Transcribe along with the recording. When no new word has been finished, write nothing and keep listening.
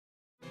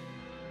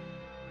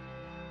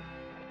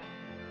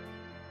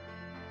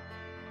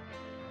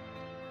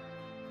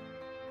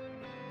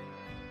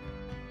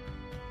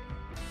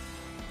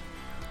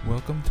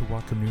Welcome to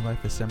Welcome New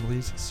Life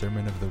Assembly's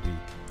Sermon of the Week,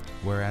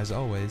 where as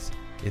always,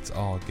 it's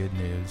all good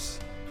news.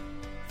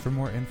 For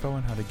more info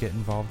on how to get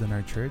involved in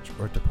our church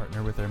or to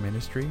partner with our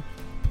ministry,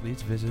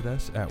 please visit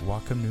us at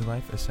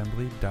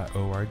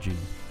welcomenewlifeassembly.org.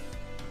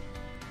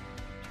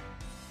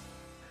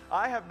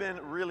 I have been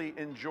really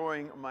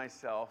enjoying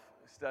myself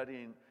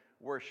studying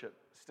worship,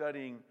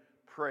 studying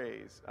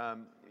praise.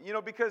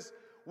 Because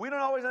we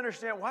don't always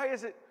understand why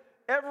is it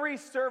every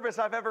service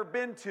I've ever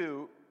been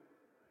to,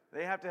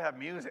 they have to have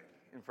music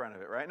in front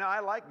of it, right? Now, I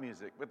like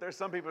music, but there's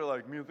some people who are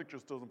like, music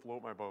just doesn't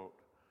float my boat.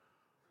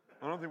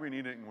 I don't think we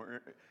need it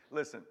anymore.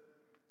 Listen,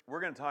 we're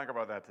going to talk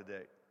about that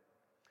today.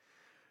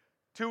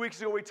 2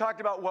 weeks ago, we talked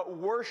about what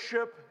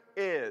worship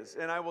is,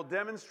 and I will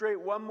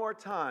demonstrate one more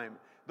time.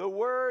 The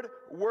word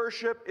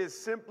worship is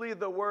simply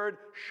the word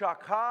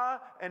shaka,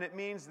 and it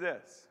means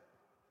this.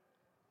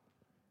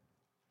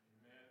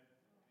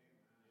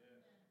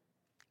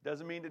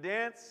 Doesn't mean to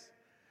dance,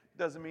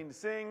 doesn't mean to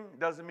sing,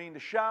 doesn't mean to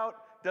shout,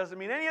 doesn't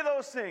mean any of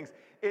those things.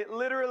 It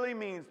literally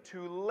means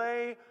to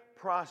lay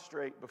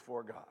prostrate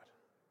before God.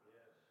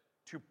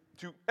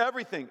 To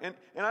everything. And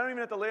I don't even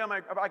have to lay on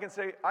I can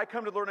say, I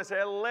come to the Lord and I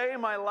say, I lay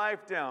my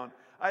life down.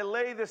 I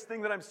lay this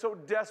thing that I'm so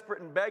desperate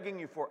and begging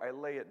you for, I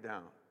lay it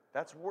down.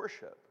 That's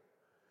worship.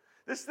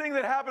 This thing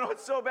that happened, oh,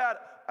 it's so bad,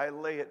 I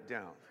lay it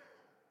down.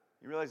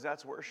 You realize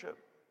that's worship?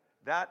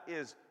 That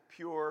is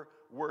pure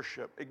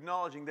worship.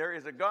 Acknowledging there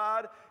is a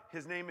God,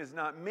 His name is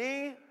not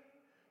me,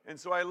 and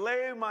so I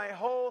lay my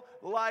whole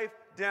life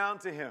down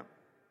to Him.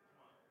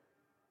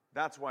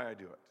 That's why I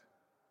do it.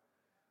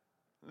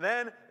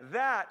 Then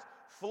that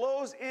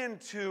flows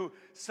into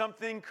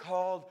something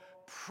called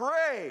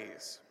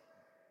praise.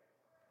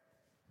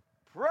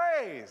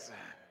 Praise.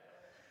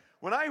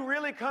 When I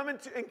really come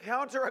into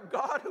encounter a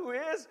God who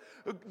is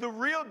the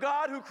real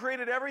God who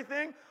created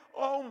everything,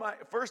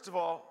 first of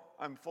all,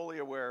 I'm fully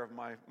aware of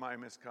my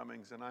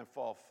miscomings and I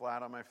fall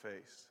flat on my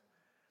face.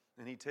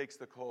 And He takes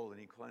the coal and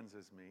He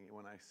cleanses me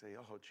when I say,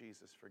 oh,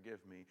 Jesus,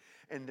 forgive me.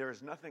 And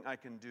there's nothing I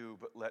can do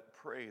but let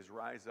praise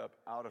rise up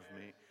out of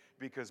me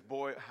because,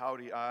 boy,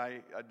 howdy,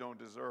 I don't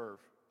deserve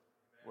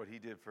what He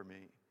did for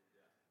me.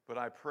 But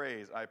I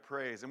praise.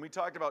 And we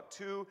talked about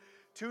two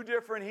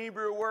different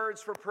Hebrew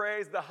words for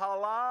praise, the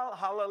halal,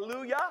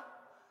 hallelujah,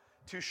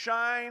 to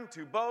shine,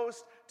 to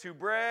boast, to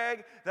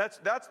brag.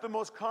 That's the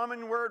most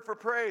common word for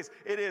praise.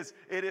 It is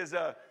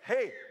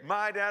hey,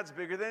 my dad's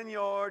bigger than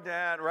your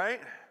dad,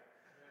 right?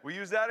 We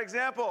use that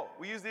example.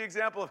 We use the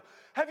example of,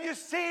 have you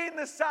seen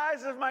the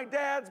size of my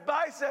dad's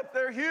biceps?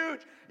 They're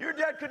huge. Your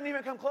dad couldn't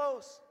even come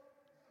close.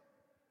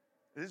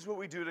 This is what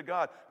we do to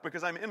God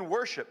because I'm in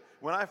worship.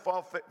 When I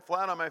fall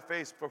flat on my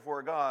face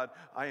before God,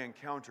 I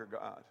encounter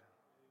God.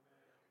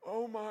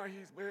 Oh my,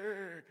 He's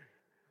big.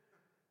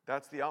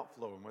 That's the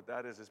outflow, and what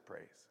that is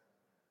praise.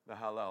 The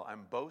halal.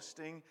 I'm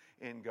boasting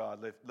in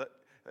God.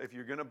 If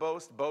you're going to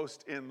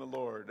boast in the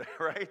Lord,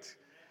 right?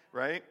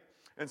 Right?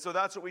 And so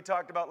that's what we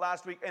talked about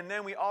last week. And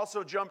then we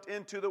also jumped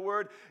into the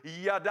word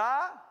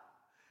yada,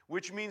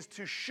 which means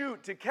to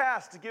shoot, to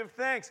cast, to give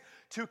thanks,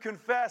 to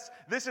confess.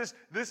 This is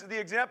the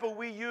example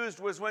we used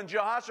was when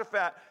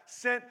Jehoshaphat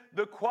sent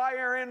the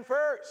choir in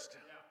first.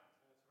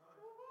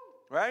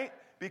 Right?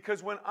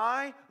 Because when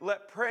I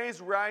let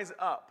praise rise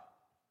up,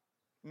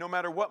 no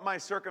matter what my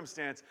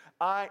circumstance,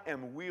 I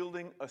am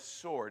wielding a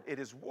sword. It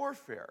is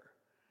warfare.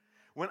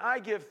 When I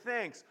give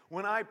thanks,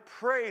 when I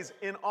praise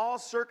in all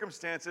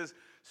circumstances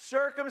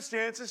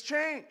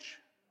change.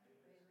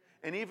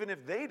 And even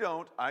if they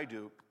don't, I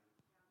do.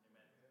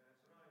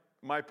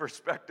 My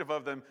perspective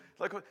of them,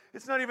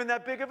 it's not even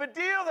that big of a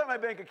deal that my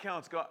bank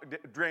account's got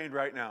drained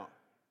right now.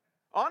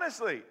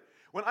 Honestly,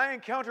 when I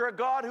encounter a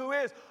God who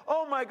is,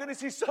 oh my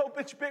goodness, He's so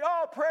big,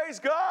 oh, praise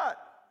God.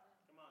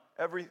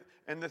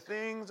 And the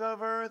things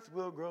of earth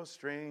will grow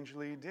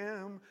strangely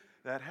dim.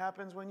 That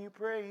happens when you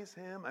praise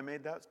Him. I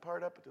made that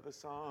part up to the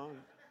song.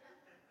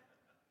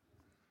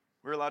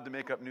 We're allowed to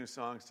make up new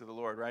songs to the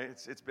Lord, right?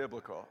 It's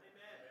biblical. Amen.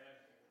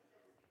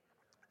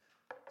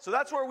 So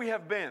that's where we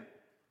have been.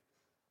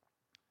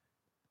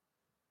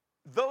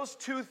 Those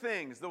two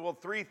things,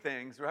 three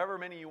things, or however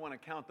many you want to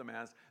count them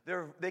as,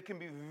 they can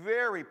be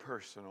very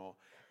personal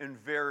and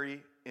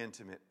very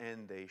intimate,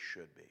 and they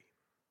should be.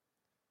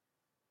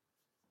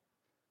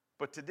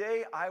 But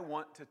today I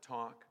want to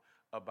talk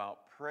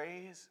about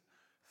praise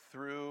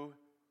through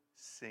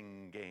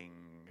singing,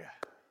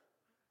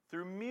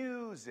 through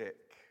music,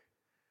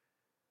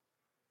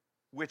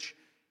 which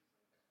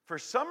for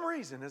some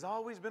reason has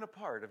always been a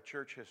part of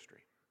church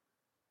history.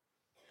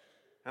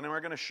 And then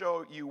we're going to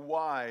show you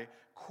why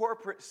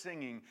corporate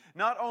singing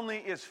not only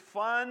is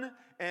fun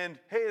and,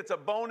 hey, it's a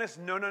bonus.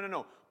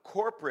 No.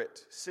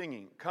 Corporate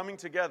singing, coming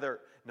together,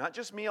 not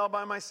just me all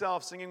by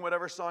myself singing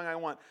whatever song I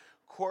want.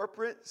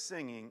 Corporate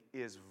singing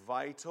is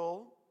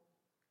vital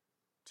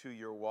to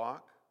your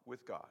walk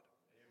with God.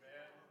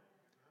 Amen.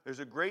 There's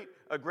a great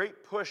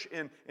push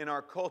in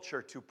our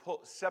culture to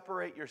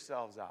separate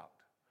yourselves out.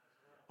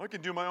 I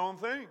can do my own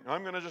thing.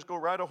 I'm going to just go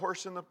ride a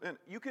horse and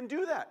you can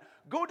do that.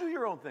 Go do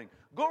your own thing.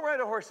 Go ride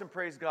a horse and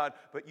praise God,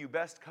 but you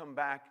best come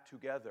back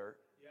together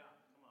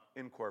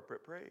in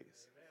corporate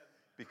praise.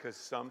 Because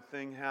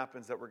something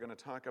happens that we're going to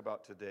talk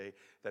about today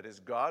that is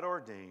God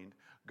ordained,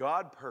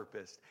 God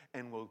purposed,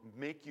 and will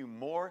make you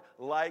more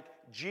like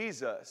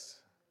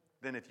Jesus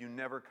than if you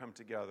never come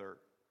together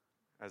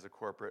as a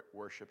corporate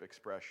worship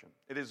expression.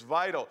 It is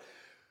vital.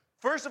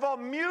 First of all,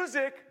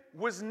 music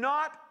was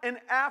not an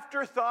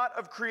afterthought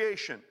of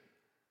creation.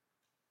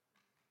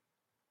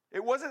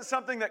 It wasn't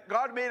something that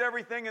God made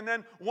everything, and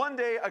then one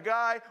day a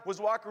guy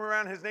was walking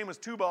around, his name was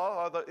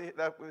Tubal,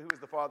 who was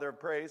the father of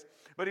praise,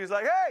 but he was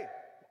like, hey,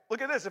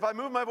 look at this, if I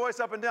move my voice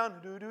up and down,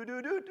 do,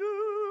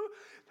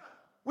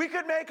 we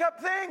could make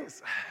up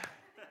things.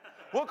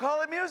 We'll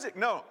call it music.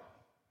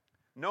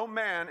 No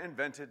man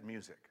invented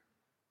music.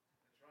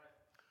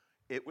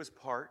 It was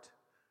part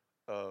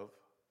of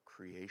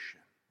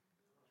creation.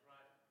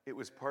 It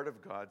was part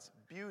of God's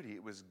beauty.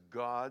 It was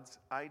God's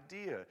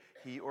idea.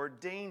 He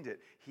ordained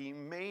it. He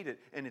made it.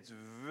 And it's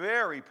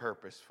very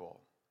purposeful.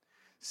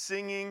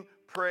 Singing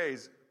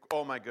praise.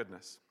 Oh my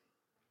goodness.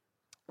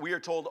 We are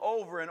told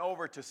over and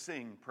over to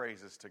sing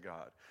praises to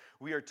God.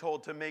 We are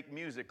told to make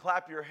music,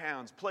 clap your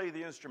hands, play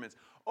the instruments.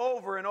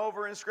 Over and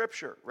over in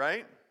Scripture,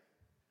 right?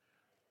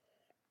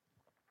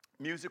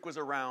 Music was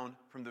around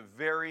from the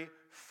very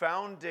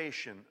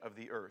foundation of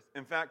the earth.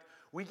 In fact,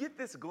 we get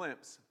this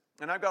glimpse.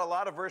 And I've got a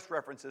lot of verse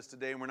references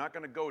today, and we're not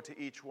going to go to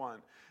each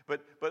one.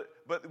 But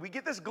we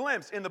get this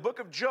glimpse in the book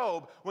of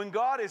Job when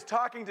God is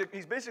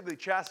he's basically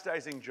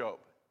chastising Job,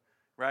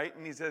 right?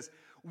 And he says,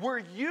 were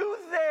you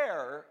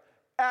there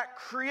at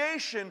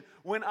creation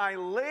when I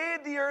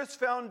laid the earth's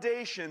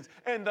foundations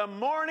and the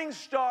morning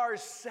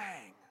stars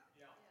sang?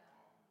 Yeah.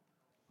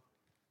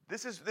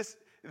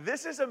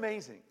 This is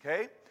amazing,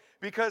 okay?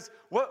 Because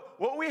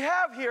what we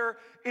have here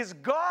is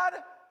God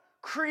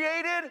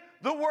created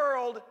the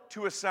world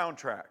to a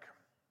soundtrack.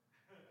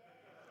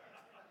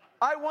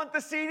 I want the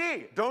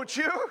CD, don't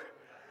you?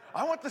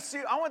 I want the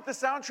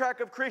soundtrack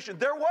of creation.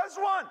 There was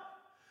one.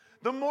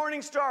 The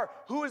morning star.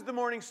 Who is the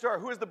morning star?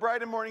 Who is the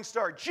bright and morning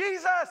star?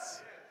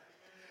 Jesus.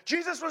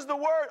 Jesus was the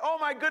Word. Oh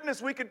my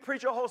goodness, we could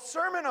preach a whole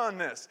sermon on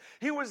this.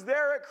 He was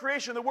there at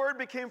creation. The Word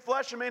became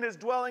flesh and made His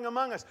dwelling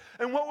among us.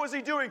 And what was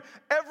He doing?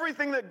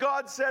 Everything that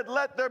God said,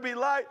 let there be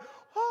light.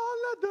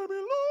 Oh, let there be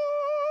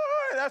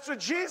light. That's what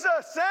Jesus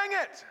sang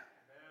it.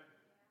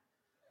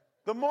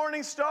 The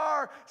morning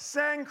star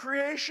sang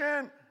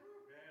creation.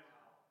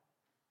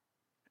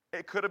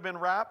 It could have been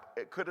rap.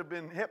 It could have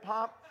been hip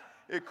hop.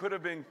 It could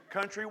have been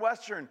country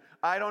western.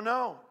 I don't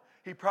know.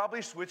 He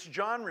probably switched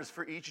genres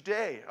for each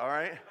day, all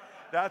right?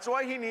 That's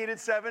why he needed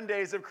 7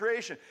 days of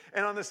creation.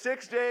 And on the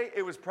 6th day,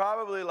 it was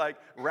probably like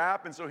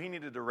rap, and so he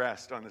needed to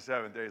rest on the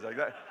 7th days like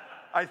that.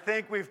 I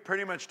think we've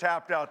pretty much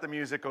tapped out the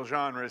musical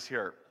genres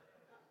here.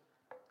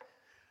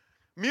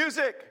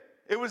 Music,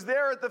 it was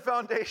there at the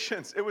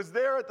foundations. It was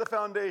there at the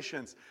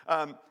foundations.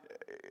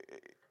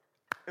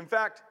 In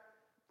fact,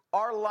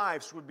 our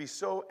lives would be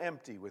so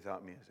empty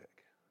without music.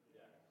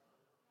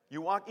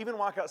 You walk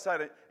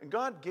outside, and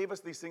God gave us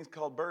these things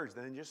called birds,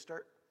 and then just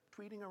start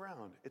tweeting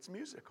around. It's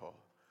musical.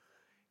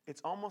 It's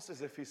almost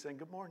as if He's saying,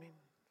 good morning,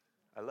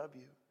 I love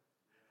you,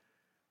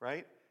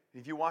 right?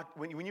 If you walk,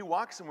 when you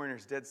walk somewhere and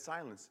there's dead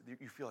silence,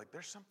 you feel like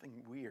there's something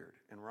weird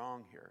and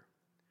wrong here.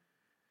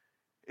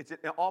 It's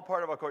all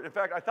part of our culture. In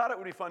fact, I thought it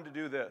would be fun to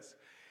do this.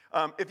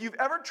 If you've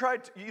ever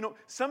tried to,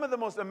 some of the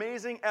most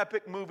amazing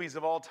epic movies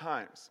of all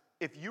times,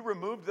 if you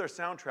removed their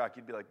soundtrack,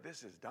 you'd be like,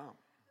 this is dumb.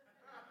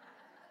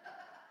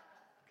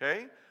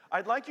 Okay?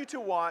 I'd like you to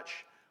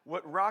watch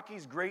what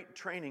Rocky's great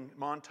training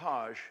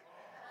montage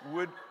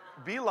would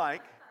be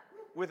like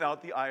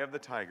without the eye of the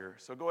tiger.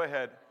 So go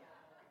ahead.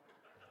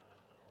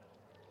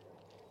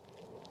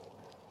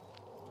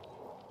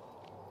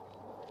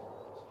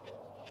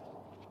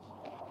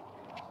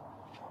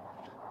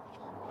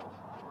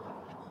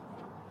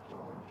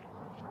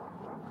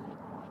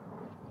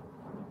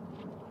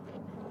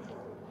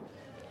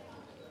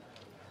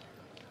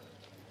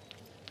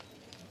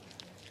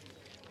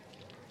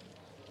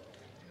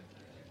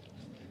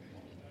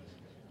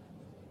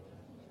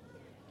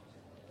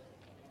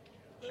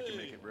 I can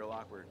make it real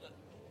awkward.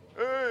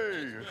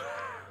 Hey!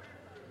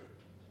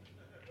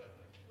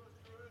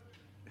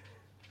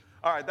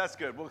 All right, that's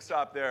good. We'll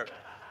stop there.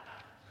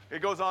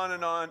 It goes on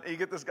and on. You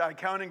get this guy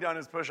counting down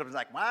his push-ups. It's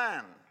like,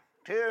 1,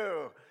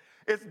 2.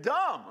 It's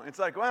dumb. It's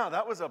like, wow,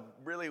 that was a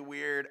really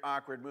weird,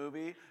 awkward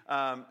movie.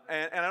 And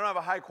I don't have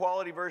a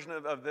high-quality version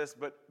of this,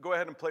 but go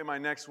ahead and play my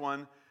next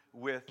one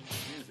with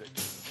music.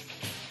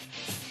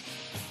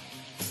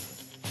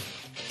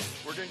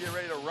 We're going to get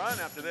ready to run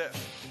after this.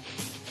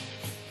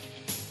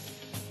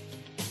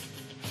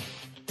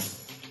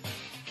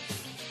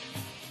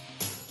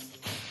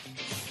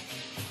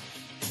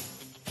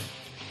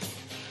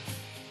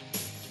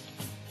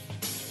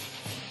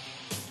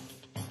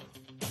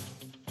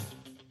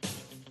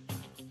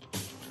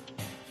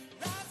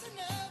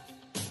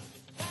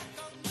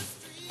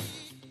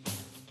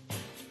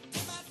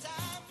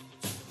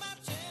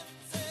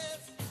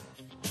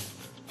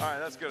 All right,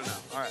 that's good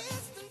enough. All right.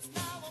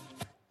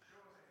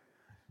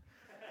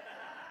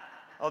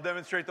 I'll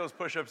demonstrate those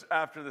push-ups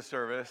after the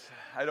service.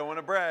 I don't want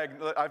to brag.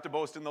 I have to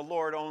boast in the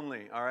Lord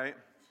only, all right?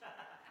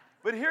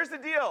 But here's the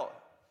deal.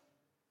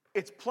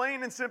 It's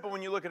plain and simple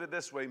when you look at it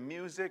this way.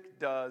 Music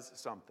does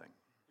something.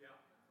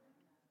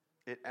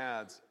 It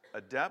adds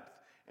a depth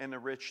and a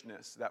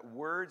richness that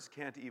words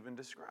can't even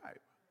describe.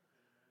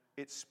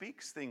 It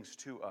speaks things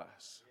to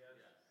us.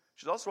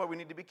 Which is also why we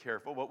need to be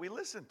careful what we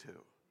listen to,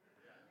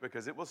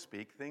 because it will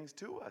speak things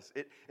to us.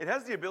 It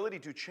has the ability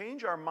to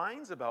change our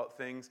minds about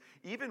things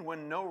even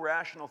when no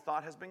rational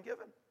thought has been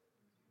given.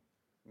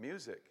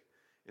 Music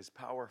is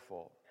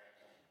powerful.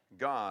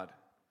 God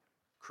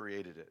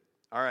created it.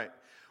 All right.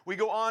 We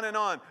go on and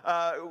on.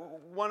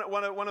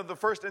 One of the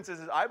first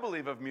instances, I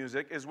believe, of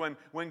music is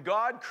when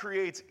God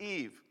creates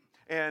Eve.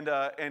 And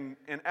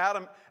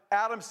Adam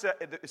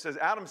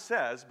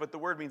says, but the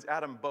word means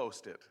Adam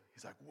boasted.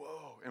 He's like,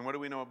 whoa. And what do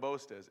we know what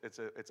boast is? It's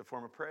a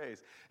form of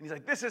praise. And he's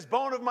like, this is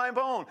bone of my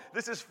bone.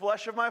 This is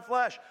flesh of my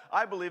flesh.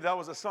 I believe that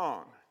was a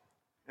song.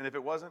 And if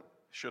it wasn't,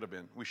 should have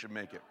been. We should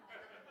make it.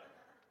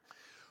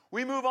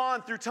 We move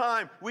on through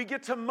time. We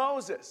get to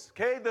Moses,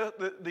 okay?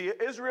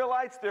 The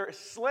Israelites, they're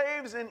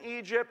slaves in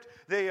Egypt.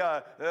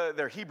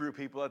 They're Hebrew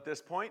people at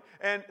this point.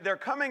 And they're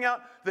coming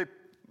out.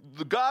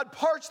 God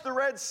parts the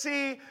Red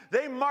Sea.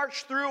 They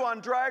march through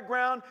on dry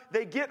ground.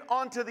 They get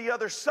onto the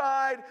other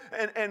side.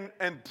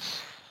 And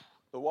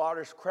the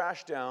waters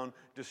crash down,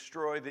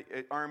 destroy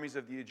the armies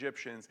of the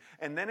Egyptians.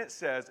 And then it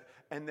says,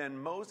 and then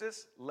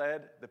Moses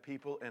led the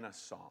people in a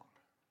song.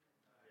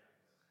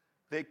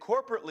 They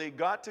corporately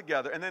got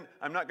together, and then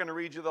I'm not going to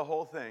read you the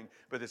whole thing,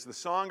 but it's the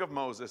Song of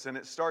Moses, and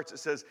it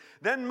says,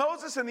 then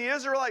Moses and the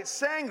Israelites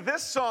sang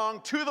this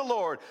song to the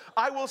Lord.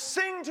 I will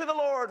sing to the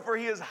Lord, for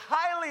he is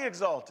highly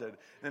exalted.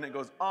 Then it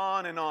goes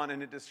on,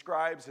 and it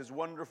describes his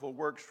wonderful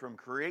works from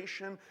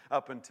creation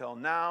up until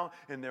now,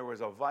 and there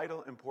was a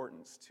vital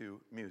importance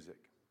to music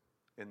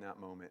in that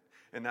moment.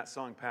 And that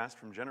song passed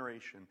from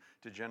generation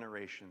to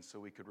generation so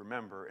we could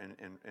remember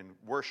and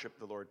worship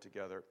the Lord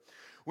together.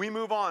 We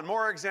move on.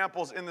 More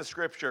examples in the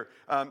scripture.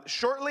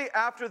 Shortly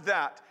after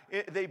that,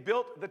 they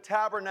built the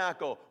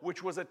tabernacle,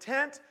 which was a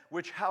tent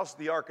which housed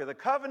the Ark of the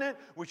Covenant,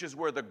 which is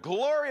where the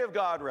glory of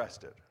God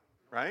rested,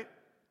 right?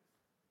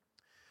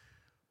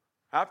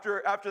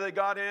 After they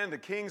got in, the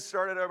kings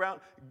started around.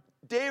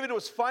 David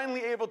was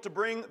finally able to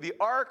bring the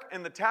Ark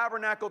and the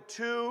tabernacle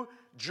to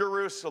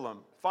Jerusalem.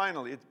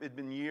 Finally, it had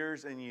been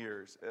years and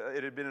years.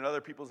 It had been in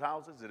other people's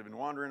houses. It had been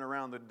wandering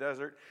around the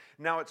desert.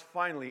 Now it's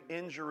finally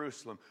in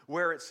Jerusalem,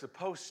 where it's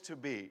supposed to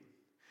be.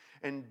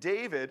 And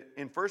David,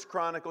 in 1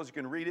 Chronicles, you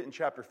can read it in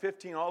chapter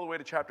 15 all the way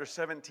to chapter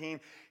 17,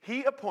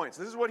 he appoints,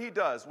 this is what he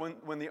does,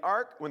 when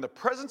the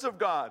presence of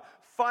God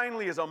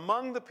finally is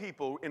among the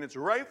people in its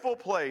rightful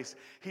place,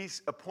 he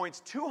appoints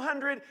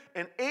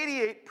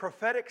 288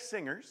 prophetic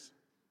singers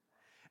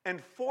and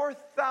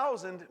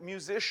 4,000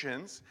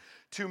 musicians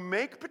to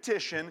make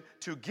petition,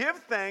 to give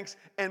thanks,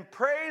 and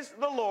praise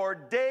the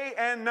Lord day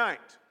and night.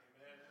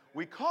 Amen.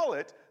 We call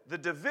it the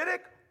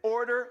Davidic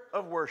order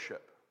of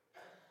worship.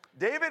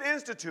 David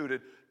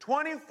instituted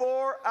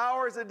 24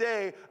 hours a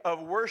day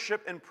of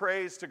worship and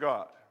praise to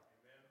God. Amen.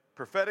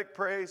 Prophetic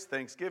praise,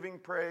 thanksgiving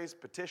praise,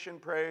 petition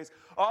praise,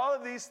 all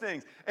of these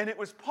things. And it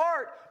was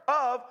part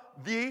of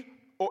the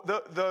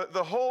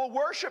whole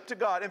worship to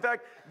God. In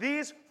fact,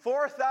 these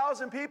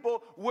 4,000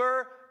 people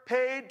were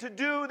paid to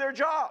do their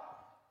job.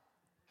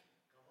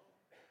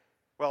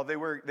 Well, they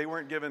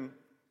weren't given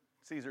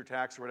Caesar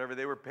tax or whatever.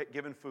 They were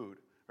given food,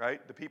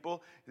 right? The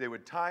people, they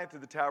would tithe to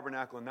the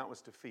tabernacle, and that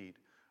was to feed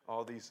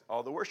all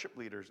the worship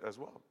leaders as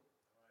well.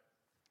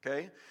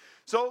 Okay?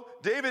 So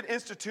David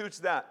institutes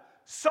that.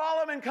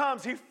 Solomon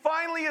comes. He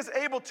finally is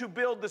able to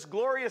build this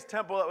glorious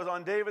temple that was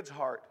on David's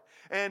heart.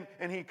 And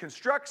he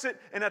constructs it,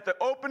 and at the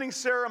opening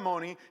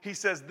ceremony, he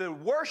says the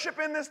worship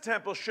in this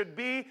temple should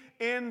be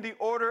in the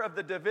order of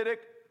the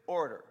Davidic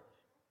order.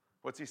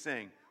 What's he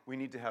saying? We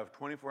need to have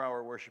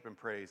 24-hour worship and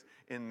praise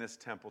in this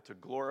temple to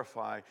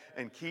glorify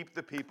and keep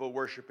the people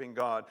worshiping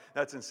God.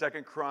 That's in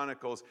 2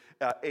 Chronicles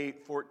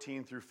 8,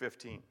 14 through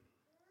 15.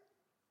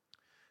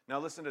 Now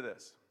listen to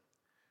this.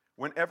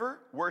 Whenever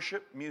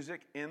worship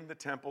music in the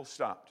temple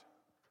stopped,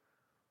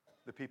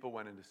 the people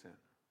went into sin.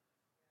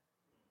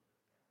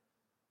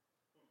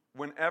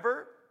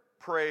 Whenever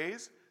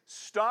praise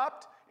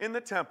stopped in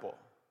the temple,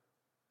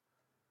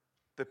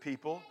 the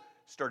people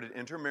started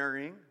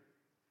intermarrying.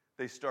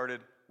 They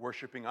started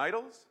worshiping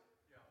idols,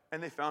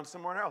 and they found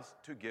somewhere else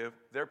to give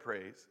their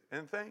praise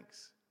and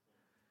thanks.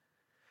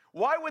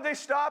 Why would they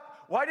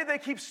stop? Why did they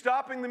keep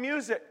stopping the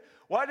music?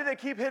 Why did they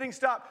keep hitting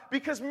stop?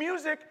 Because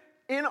music,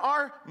 in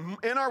our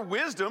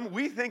wisdom,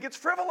 we think it's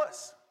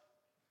frivolous.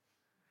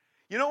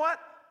 You know what?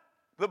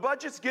 The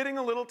budget's getting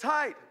a little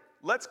tight.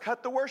 Let's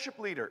cut the worship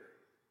leader.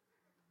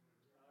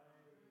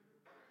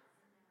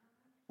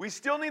 We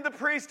still need the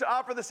priest to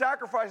offer the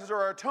sacrifices or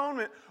our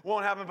atonement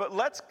won't happen, but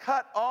let's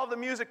cut all the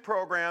music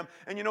program,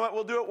 and you know what?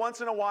 We'll do it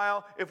once in a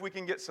while if we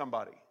can get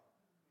somebody.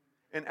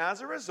 And as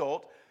a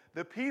result,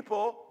 the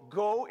people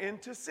go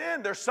into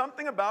sin. There's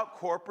something about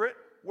corporate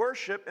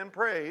worship and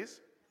praise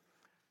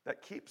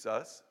that keeps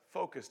us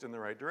focused in the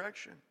right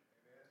direction.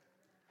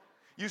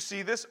 You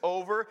see this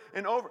over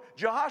and over.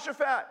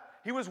 Jehoshaphat,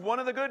 he was one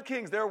of the good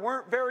kings. There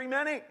weren't very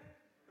many.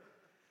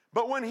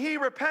 But when he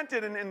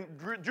repented and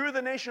drew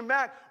the nation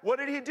back, what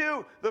did he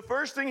do? The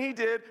first thing he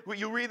did,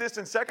 you read this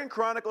in 2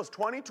 Chronicles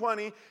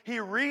 20:20, he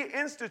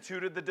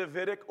reinstituted the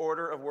Davidic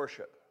order of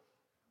worship.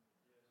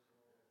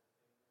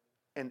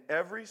 And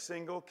every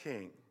single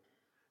king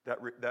that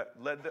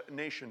led the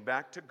nation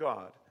back to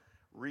God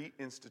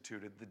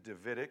reinstituted the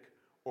Davidic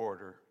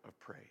order of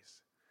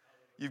praise.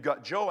 You've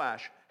got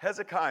Joash,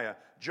 Hezekiah,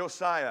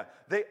 Josiah.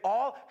 They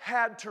all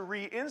had to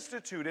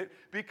reinstitute it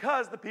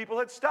because the people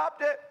had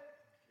stopped it.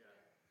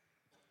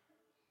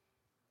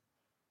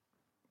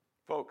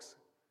 Folks,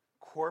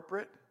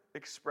 corporate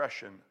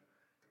expression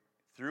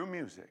through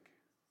music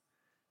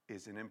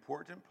is an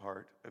important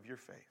part of your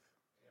faith.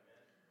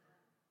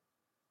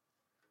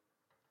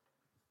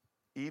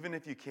 Even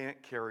if you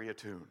can't carry a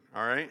tune,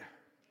 all right?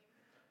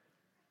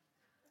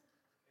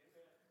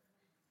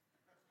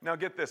 Now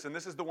get this, and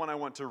this is the one I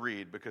want to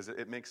read because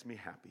it makes me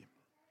happy.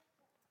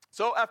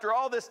 So after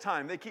all this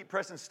time, they keep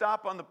pressing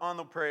stop on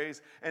the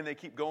praise, and they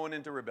keep going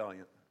into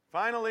rebellion.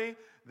 Finally,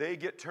 they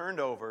get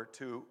turned over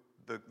to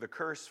the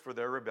curse for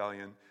their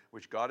rebellion,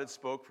 which God had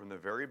spoke from the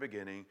very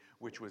beginning,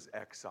 which was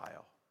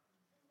exile.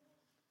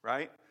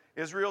 Right?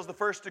 Israel's the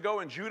first to go,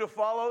 and Judah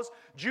follows.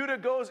 Judah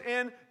goes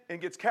in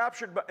and gets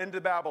captured into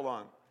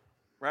Babylon.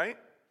 Right?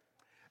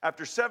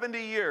 After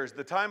 70 years,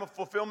 the time of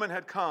fulfillment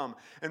had come.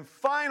 And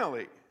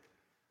finally,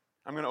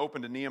 I'm going to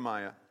open to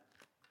Nehemiah.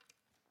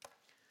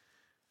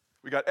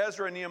 We got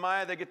Ezra and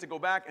Nehemiah. They get to go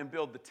back and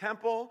build the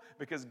temple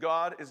because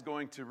God is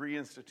going to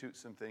reinstitute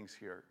some things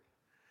here.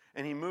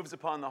 And he moves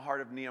upon the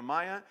heart of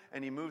Nehemiah,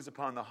 and he moves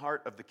upon the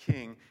heart of the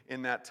king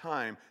in that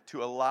time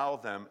to allow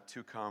them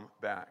to come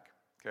back.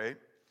 Okay?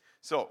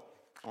 So,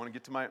 I want to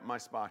get to my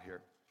spot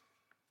here.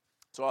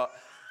 So,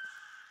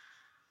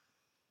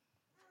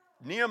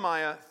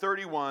 Nehemiah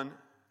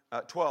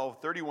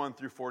 12, 31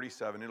 through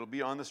 47. It'll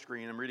be on the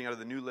screen. I'm reading out of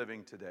the New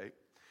Living today.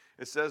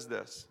 It says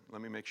this.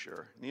 Let me make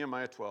sure.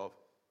 Nehemiah 12.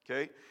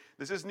 Okay?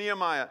 This is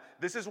Nehemiah.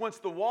 This is once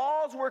the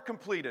walls were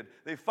completed.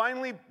 They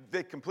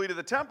completed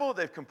the temple.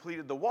 They've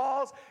completed the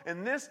walls.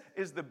 And this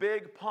is the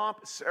big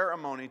pomp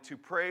ceremony to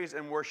praise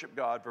and worship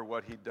God for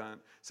what he'd done. It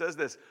says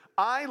this.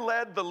 I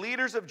led the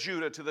leaders of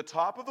Judah to the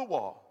top of the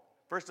wall.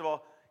 First of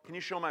all, can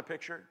you show my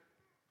picture?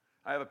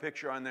 I have a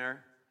picture on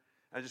there.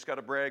 I just got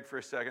to brag for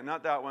a second.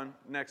 Not that one.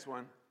 Next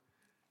one.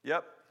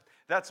 Yep.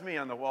 That's me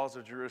on the walls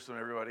of Jerusalem,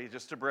 everybody,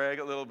 just to brag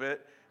a little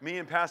bit. Me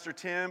and Pastor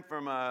Tim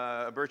from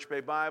Birch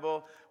Bay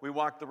Bible, we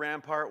walked the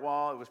Rampart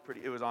Wall.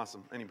 It was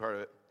awesome, any part of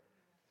it.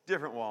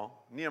 Different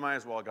wall.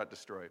 Nehemiah's wall got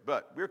destroyed,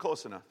 but we were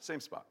close enough, same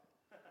spot.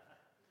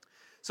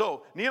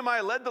 So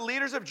Nehemiah led the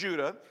leaders of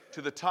Judah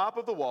to the top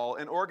of the wall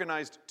and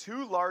organized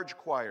 2 large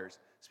choirs.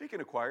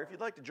 Speaking of choir, if you'd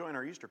like to join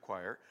our Easter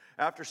choir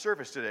after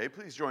service today,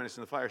 please join us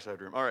in the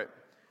fireside room. All right.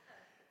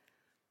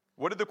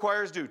 What did the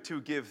choirs do? To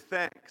give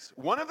thanks.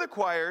 One of the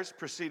choirs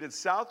proceeded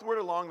southward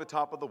along the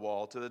top of the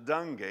wall to the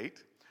dung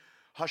gate.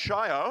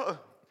 Hoshea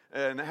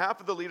and half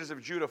of the leaders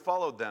of Judah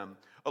followed them,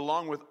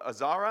 along with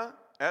Azariah,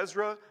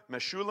 Ezra,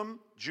 Meshullam,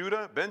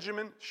 Judah,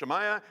 Benjamin,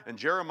 Shemaiah, and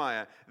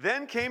Jeremiah.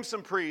 Then came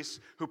some priests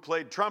who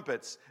played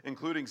trumpets,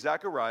 including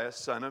Zechariah,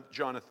 son of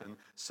Jonathan,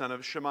 son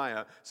of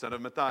Shemaiah, son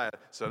of Matthiah.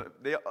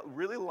 They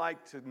really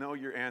like to know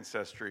your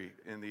ancestry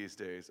in these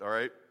days, all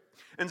right?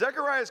 And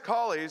Zechariah's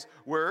colleagues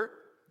were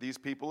these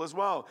people as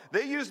well.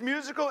 They used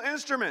musical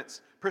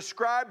instruments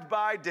prescribed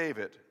by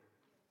David.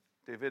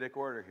 Davidic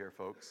order here,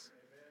 folks.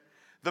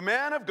 The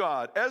man of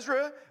God,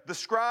 Ezra, the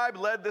scribe,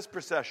 led this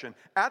procession.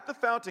 At the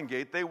fountain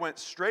gate, they went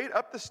straight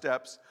up the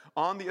steps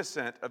on the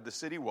ascent of the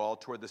city wall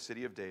toward the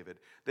city of David.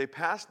 They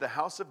passed the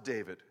house of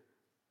David.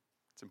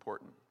 It's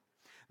important.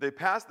 They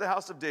passed the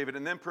house of David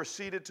and then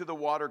proceeded to the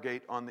water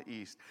gate on the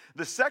east.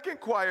 The second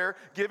choir,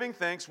 giving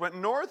thanks, went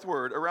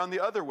northward around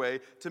the other way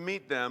to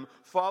meet them.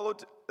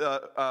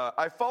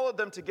 I followed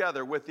them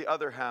together with the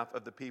other half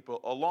of the people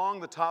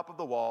along the top of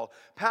the wall,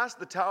 past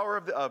the Tower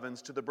of the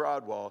Ovens to the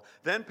broad wall,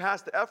 then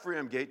past the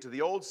Ephraim gate to the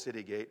old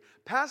city gate,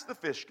 past the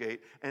fish gate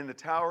and the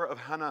Tower of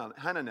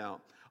Hananel,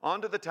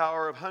 onto the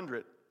Tower of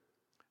 100.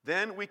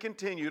 Then we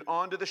continued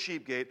on to the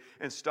sheep gate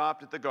and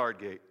stopped at the guard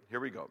gate. Here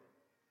we go.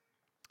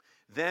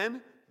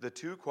 Then the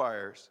 2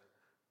 choirs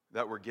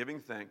that were giving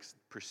thanks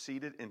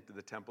proceeded into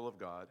the temple of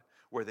God,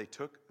 where they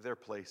took their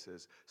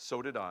places.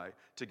 So did I,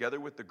 together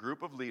with the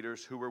group of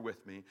leaders who were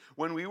with me.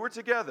 When we went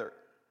together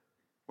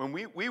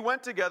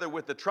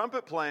with the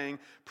trumpet playing,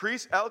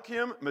 priests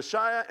Elkiam,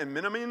 Mishiah, and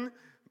Minamin.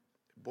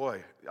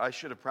 Boy, I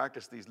should have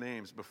practiced these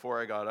names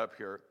before I got up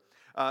here.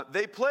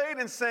 They played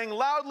and sang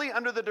loudly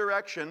under the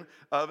direction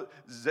of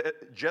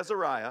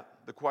Jezariah,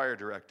 the choir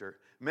director.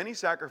 Many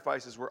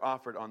sacrifices were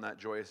offered on that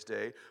joyous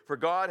day, for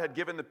God had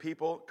given the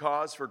people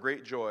cause for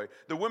great joy.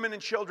 The women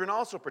and children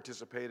also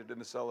participated in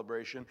the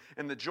celebration,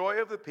 and the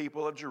joy of the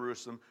people of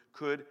Jerusalem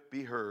could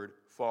be heard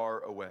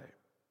far away.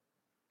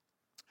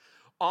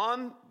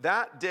 On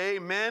that day,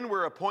 men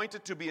were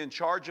appointed to be in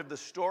charge of the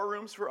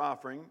storerooms for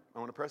offering. I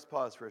want to press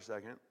pause for a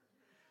second.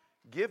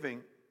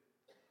 Giving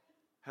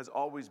has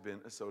always been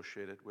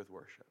associated with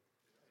worship.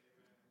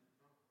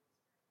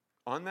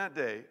 On that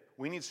day,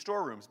 we need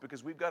storerooms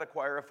because we've got to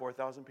choir of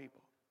 4,000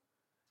 people.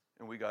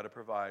 And we got to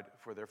provide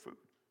for their food.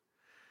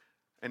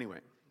 Anyway,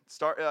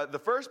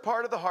 the first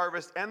part of the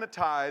harvest and the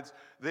tithes,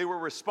 they were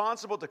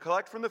responsible to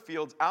collect from the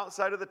fields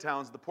outside of the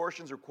towns the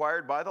portions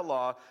required by the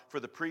law for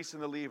the priests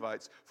and the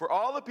Levites. For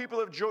all the people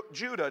of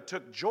Judah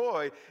took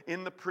joy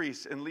in the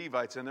priests and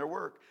Levites and their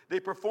work. They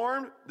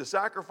performed the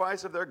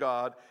sacrifice of their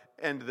God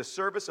and the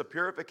service of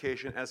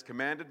purification as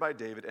commanded by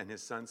David and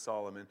his son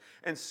Solomon.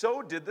 And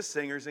so did the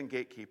singers and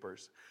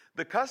gatekeepers.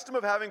 The custom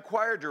of having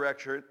choir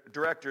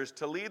directors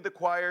to lead the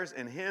choirs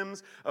in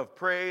hymns of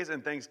praise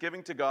and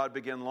thanksgiving to God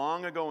began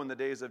long ago in the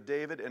days of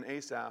David and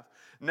Asaph.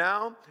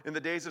 Now, in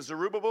the days of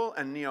Zerubbabel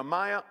and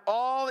Nehemiah,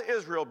 all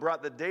Israel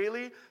brought the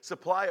daily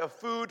supply of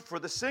food for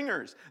the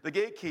singers, the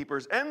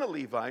gatekeepers, and the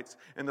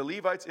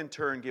Levites in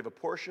turn gave a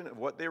portion of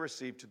what they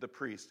received to the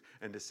priests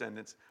and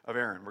descendants of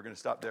Aaron. We're going to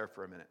stop there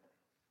for a minute.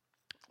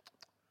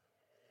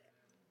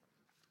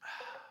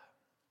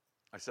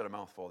 I said a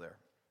mouthful there.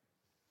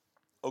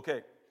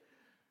 Okay.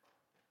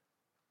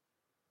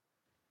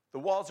 The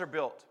walls are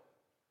built.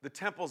 The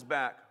temple's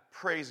back.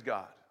 Praise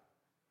God.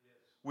 Yes.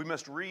 We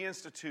must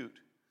reinstitute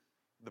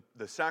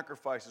the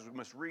sacrifices. We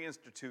must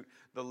reinstitute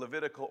the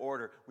Levitical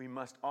order. We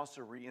must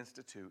also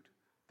reinstitute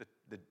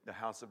the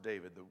house of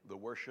David, the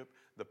worship,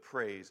 the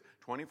praise,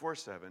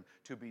 24/7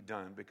 to be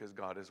done because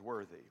God is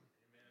worthy. Amen.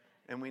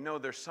 And we know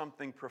there's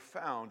something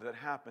profound that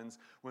happens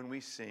when we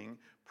sing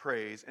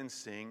praise and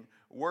sing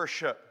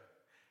worship.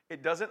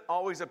 It doesn't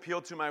always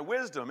appeal to my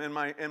wisdom in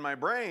my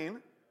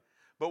brain,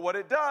 but what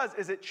it does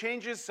is it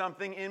changes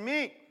something in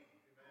me. Amen.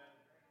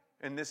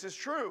 And this is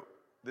true.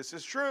 This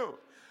is true.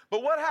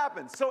 But what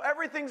happens? So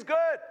everything's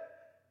good.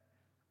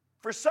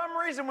 For some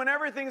reason, when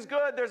everything's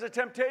good, there's a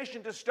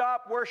temptation to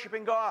stop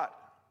worshiping God.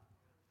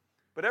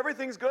 But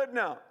everything's good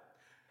now.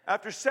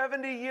 After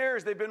 70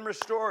 years, they've been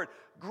restored.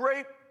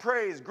 Great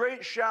praise,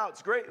 great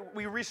shouts,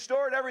 we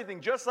restored everything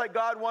just like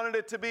God wanted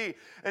it to be.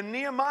 And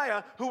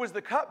Nehemiah, who was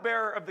the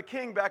cupbearer of the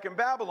king back in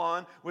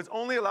Babylon, was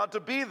only allowed to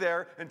be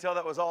there until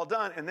that was all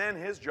done. And then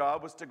his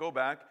job was to go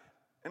back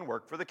and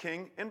work for the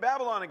king in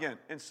Babylon again.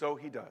 And so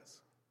he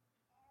does.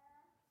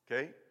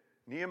 Okay?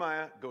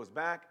 Nehemiah goes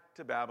back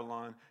to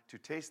Babylon to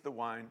taste the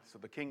wine so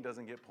the king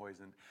doesn't get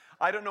poisoned.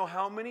 I don't know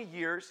how many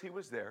years he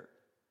was there.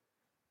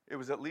 It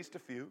was at least a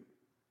few.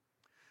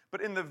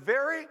 But in the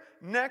very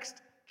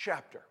next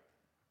chapter,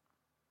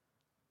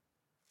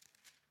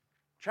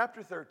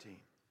 chapter 13,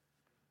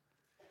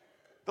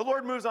 the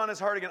Lord moves on his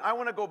heart again. I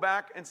want to go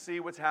back and see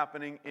what's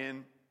happening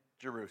in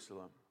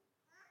Jerusalem.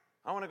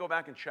 I want to go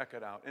back and check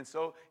it out. And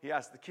so he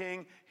asks the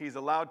king. He's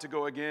allowed to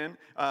go again.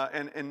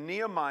 And in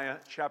Nehemiah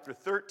chapter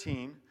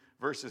 13,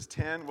 verses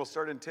 10, we'll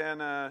start in 10.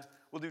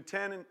 We'll do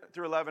 10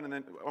 through 11, and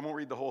then I won't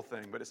read the whole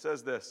thing. But it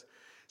says this.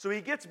 So he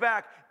gets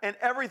back, and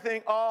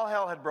everything, all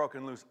hell had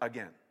broken loose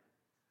again.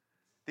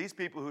 These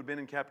people who'd been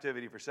in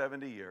captivity for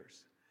 70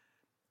 years,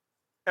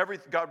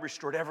 God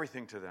restored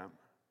everything to them.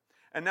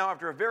 And now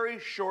after a very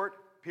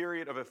short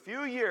period of a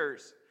few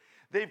years,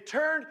 they've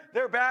turned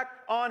their back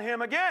on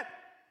him again.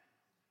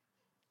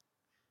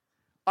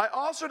 I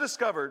also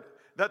discovered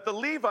that the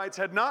Levites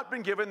had not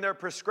been given their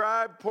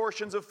prescribed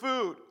portions of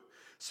food.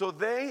 So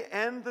they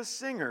and the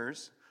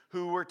singers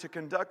who were to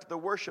conduct the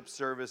worship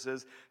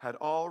services had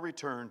all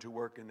returned to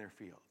work in their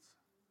fields.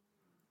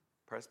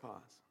 Press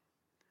pause.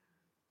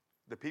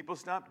 The people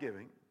stopped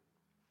giving.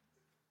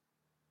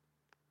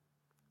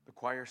 The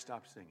choir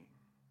stopped singing.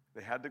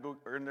 They had to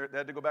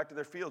go back to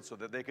their fields so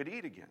that they could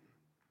eat again.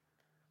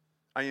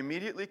 I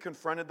immediately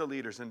confronted the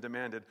leaders and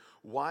demanded,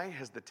 why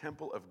has the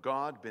temple of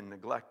God been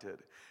neglected?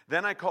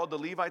 Then I called the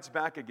Levites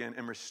back again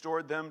and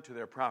restored them to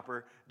their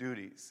proper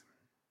duties.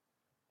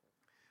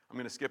 I'm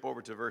going to skip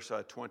over to verse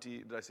 20.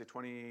 Did I say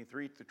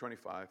 23 to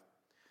 25?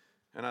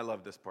 And I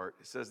love this part.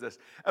 It says this.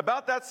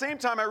 About that same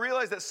time, I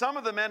realized that some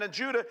of the men in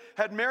Judah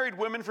had married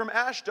women from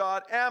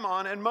Ashdod,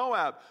 Ammon, and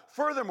Moab.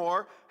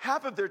 Furthermore,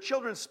 half of their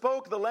children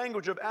spoke the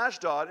language of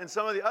Ashdod, and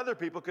some of the other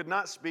people could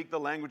not speak the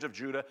language of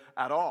Judah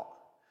at all.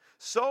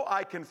 So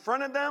I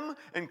confronted them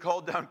and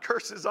called down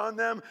curses on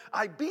them.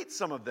 I beat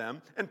some of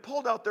them and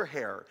pulled out their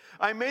hair.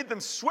 I made them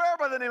swear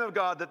by the name of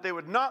God that they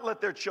would not let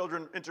their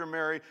children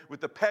intermarry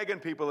with the pagan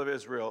people of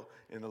Israel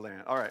in the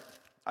land. All right.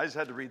 I just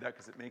had to read that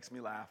because it makes me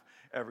laugh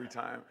every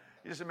time.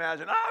 You just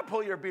imagine,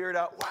 pull your beard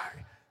out.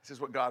 Why? This is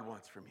what God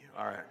wants from you.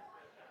 All right.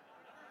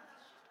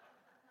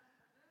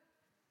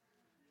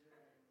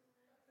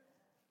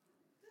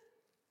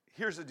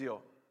 Here's the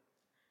deal.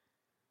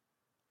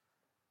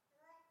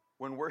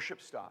 When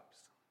worship stops,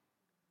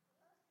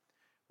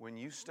 when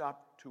you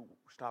stop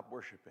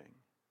worshiping,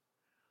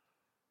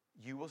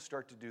 you will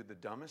start to do the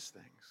dumbest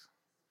things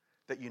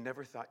that you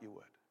never thought you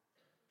would.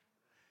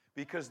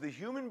 Because the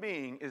human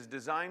being is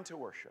designed to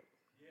worship.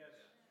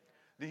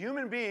 The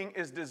human being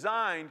is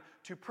designed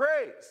to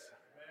praise.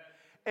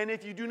 And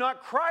if you do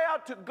not cry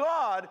out to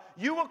God,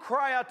 you will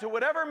cry out to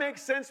whatever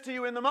makes sense to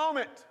you in the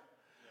moment.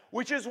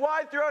 Which is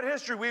why throughout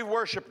history we've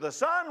worshiped the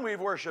sun, we've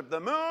worshiped the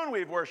moon,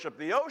 we've worshiped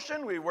the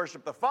ocean, we've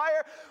worshiped the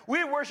fire,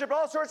 we've worshiped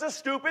all sorts of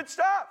stupid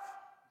stuff.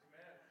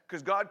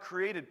 Because God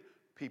created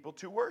people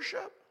to worship.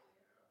 Amen.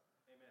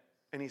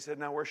 And he said,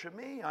 now worship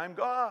me, I'm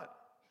God.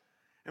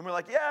 And we're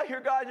like, yeah,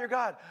 you're God, you're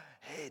God.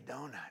 Hey,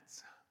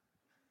 donuts.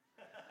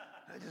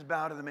 I just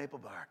bow to the Maple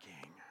Bar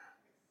King.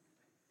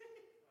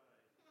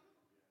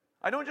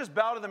 I don't just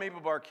bow to the Maple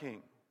Bar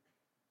King.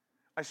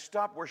 I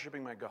stop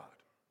worshiping my God.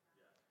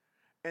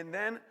 And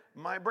then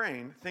my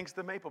brain thinks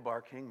the Maple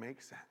Bar King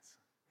makes sense.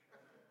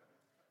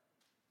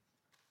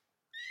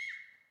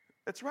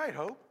 That's right,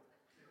 Hope.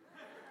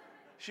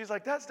 She's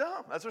like, that's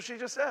dumb. That's what she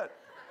just said.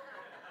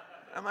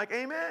 I'm like,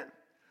 amen.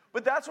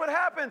 But that's what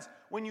happens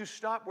when you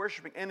stop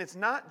worshiping. And it's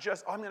not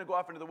just, I'm going to go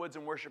off into the woods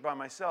and worship by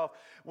myself.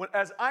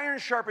 As iron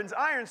sharpens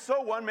iron,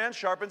 so one man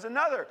sharpens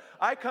another.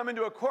 I come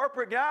into a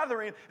corporate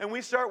gathering and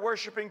we start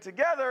worshiping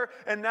together.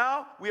 And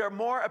now we are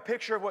more a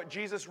picture of what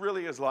Jesus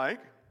really is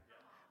like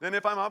than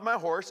if I'm on my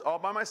horse all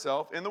by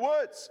myself in the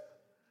woods.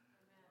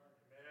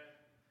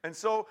 And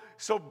so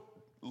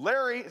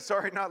Larry,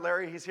 sorry, not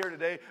Larry, he's here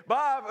today.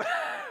 Bob's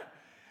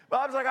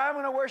like, I'm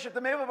going to worship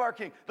the Maple Bar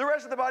King. The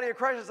rest of the body of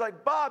Christ is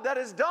like, Bob, that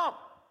is dumb.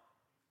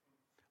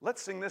 Let's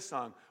sing this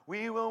song.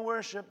 We will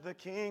worship the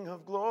King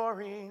of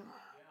Glory. Yeah.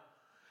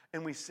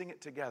 And we sing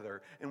it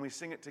together, and we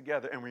sing it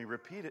together, and we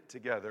repeat it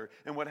together.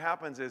 And what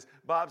happens is,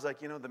 Bob's like,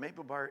 the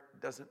Maple Bar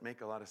doesn't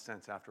make a lot of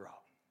sense after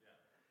all. Yeah.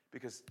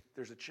 Because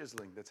there's a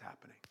chiseling that's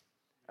happening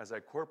as I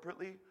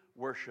corporately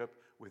worship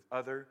with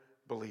other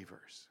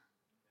believers.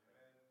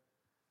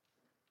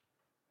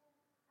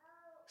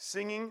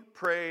 Singing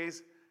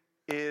praise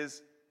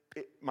is,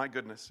 my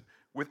goodness,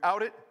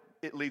 without it,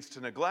 it leads to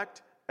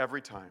neglect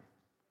every time.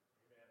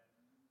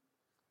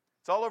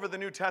 It's all over the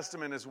New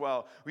Testament as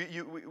well. We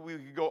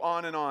go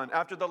on and on.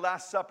 After the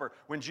Last Supper,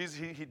 when Jesus,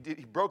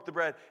 he broke the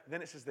bread, and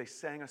then it says they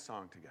sang a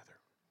song together.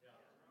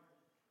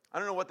 I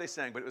don't know what they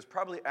sang, but it was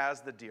probably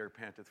As the Deer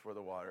Panteth for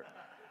the Water.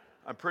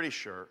 I'm pretty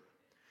sure.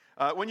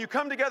 When you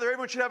come together,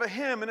 everyone should have a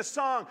hymn and a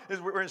song, as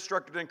we're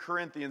instructed in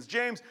Corinthians.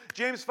 James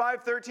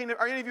 5:13,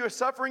 are any of you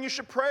suffering? You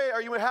should pray.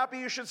 Are you happy?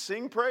 You should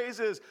sing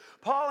praises.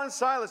 Paul and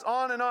Silas,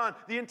 on and on.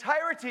 The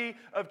entirety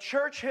of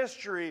church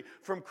history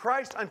from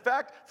Christ, in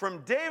fact,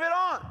 from David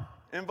on,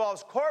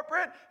 involves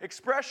corporate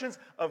expressions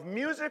of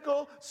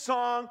musical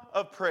song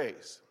of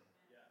praise.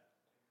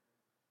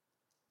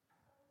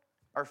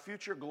 Our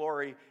future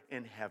glory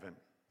in heaven,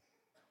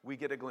 we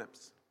get a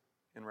glimpse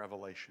in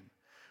Revelation.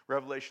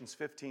 Revelations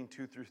 15,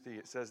 2 through 3,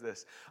 it says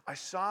this. I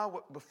saw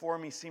what before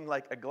me seemed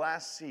like a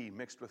glass sea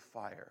mixed with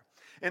fire.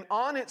 And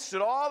on it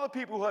stood all the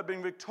people who had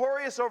been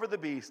victorious over the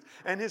beast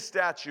and his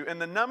statue, and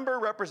the number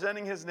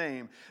representing his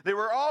name. They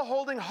were all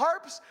holding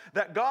harps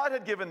that God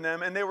had given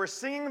them, and they were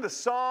singing the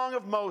song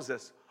of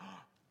Moses.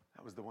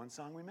 That was the one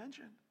song we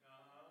mentioned.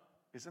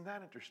 Isn't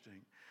that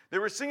interesting? They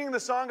were singing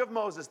the song of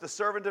Moses, the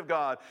servant of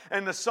God,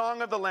 and the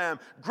song of the Lamb.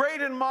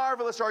 Great and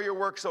marvelous are your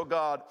works, O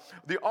God,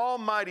 the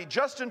Almighty.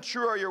 Just and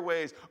true are your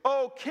ways,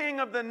 O King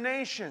of the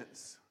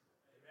nations.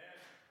 Amen.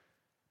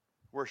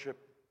 Worship,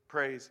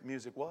 praise,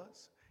 music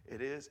was,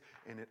 it is,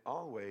 and it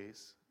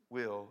always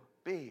will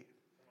be.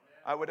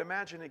 I would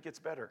imagine it gets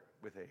better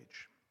with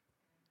age.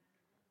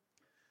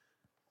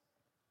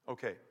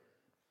 Okay.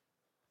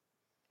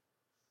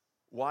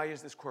 Why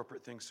is this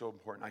corporate thing so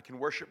important? I can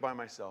worship by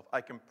myself. I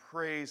can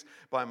praise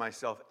by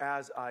myself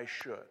as I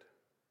should.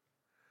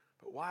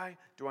 But why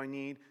do I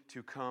need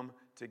to come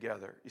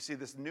together? You see,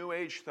 this New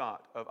Age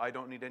thought of I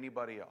don't need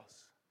anybody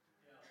else.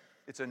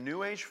 It's a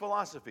New Age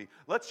philosophy.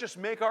 Let's just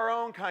make our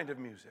own kind of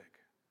music.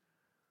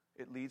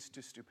 It leads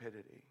to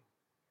stupidity.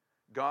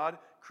 God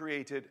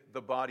created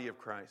the body of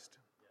Christ.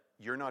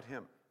 You're not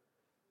him.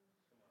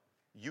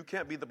 You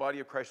can't be the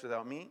body of Christ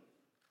without me.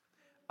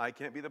 I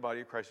can't be the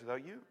body of Christ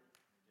without you.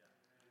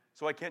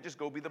 So I can't just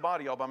go be the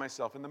body all by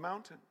myself in the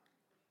mountain.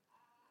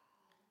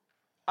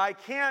 I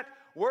can't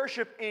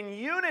worship in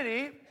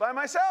unity by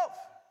myself.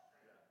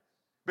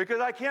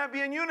 Because I can't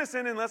be in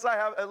unison unless I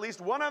have at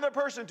least one other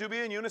person to be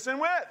in unison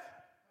with.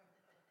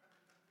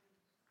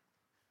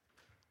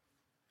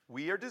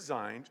 We are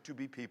designed to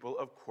be people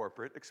of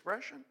corporate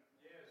expression.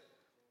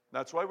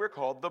 That's why we're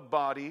called the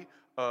body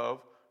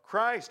of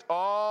Christ,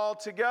 all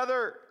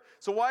together.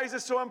 So why is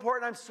this so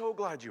important? I'm so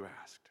glad you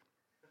asked.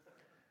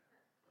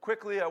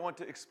 Quickly, I want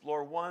to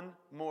explore one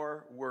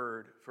more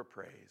word for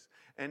praise,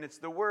 and it's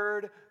the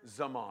word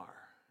zamar.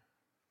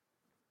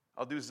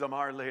 I'll do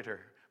zamar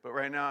later, but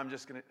right now I'm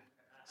just going to,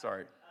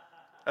 sorry.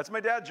 That's my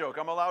dad joke.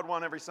 I'm allowed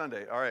one every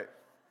Sunday. All right.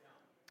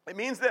 It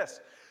means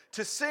this,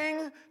 to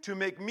sing, to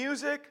make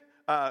music,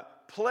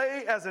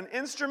 play as an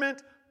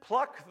instrument,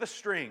 pluck the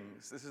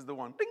strings. This is the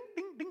one. Ding,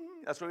 ding,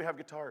 ding. That's why we have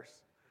guitars.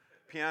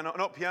 Piano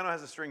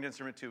has a stringed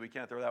instrument too. We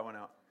can't throw that one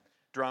out.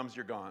 Drums,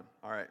 you're gone.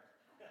 All right.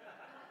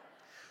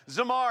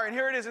 Zamar, and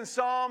here it is in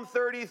Psalm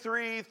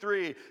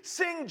 33:3.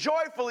 Sing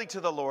joyfully to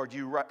the Lord,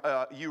 you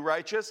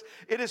righteous.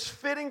 It is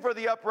fitting for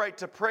the upright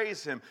to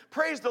praise him.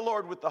 Praise the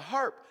Lord with the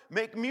harp.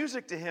 Make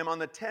music to him on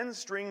the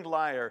 10-stringed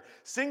lyre.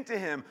 Sing to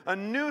him a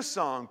new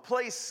song.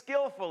 Play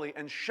skillfully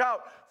and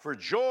shout for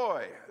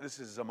joy. This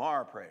is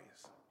Zamar praise.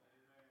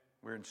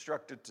 We're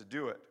instructed to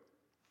do it.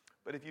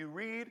 But if you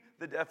read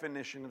the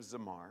definition of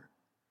Zamar,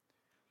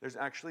 there's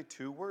actually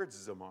two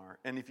words, Zamar.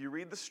 And if you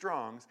read the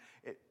Strong's,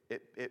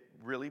 it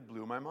really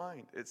blew my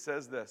mind. It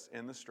says this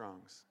in the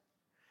Strong's.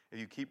 If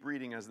you keep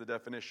reading as the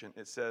definition,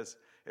 it says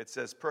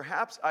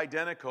perhaps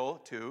identical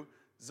to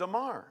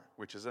Zamar,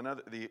 which is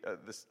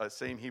the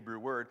same Hebrew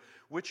word,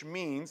 which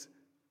means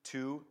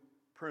to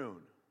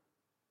prune.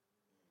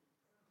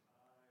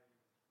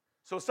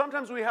 So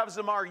sometimes we have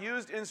Zamar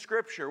used in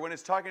Scripture when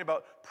it's talking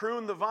about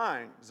prune the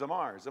vine,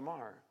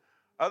 Zamar.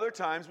 Other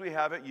times we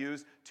have it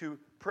used to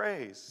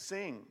praise,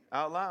 sing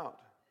out loud.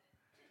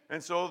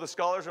 And so the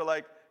scholars are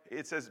like,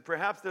 it says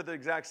perhaps they're the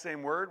exact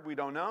same word, we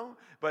don't know,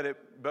 but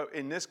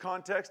in this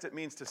context it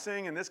means to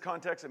sing, in this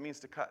context it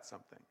means to cut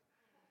something.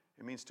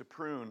 It means to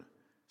prune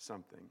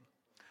something.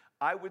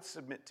 I would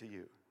submit to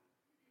you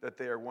that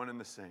they are one and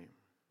the same.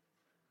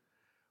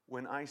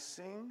 When I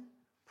sing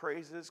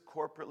praises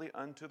corporately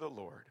unto the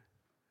Lord,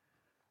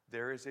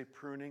 there is a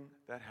pruning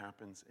that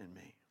happens in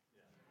me.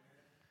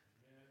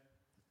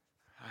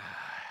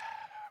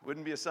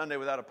 Wouldn't be a Sunday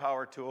without a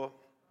power tool.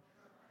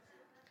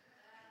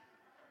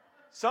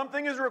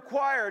 Something is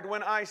required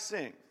when I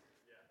sing.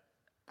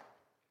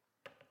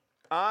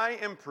 I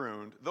am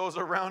pruned. Those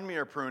around me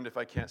are pruned if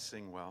I can't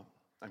sing well.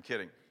 I'm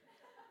kidding.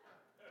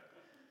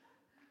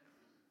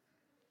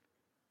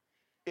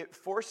 It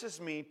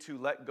forces me to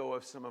let go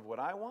of some of what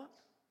I want,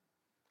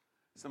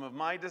 some of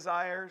my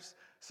desires,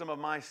 some of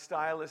my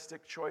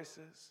stylistic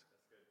choices.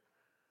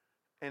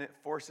 And it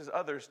forces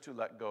others to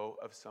let go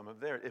of some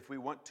of theirs. If we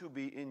want to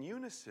be in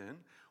unison,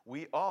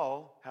 we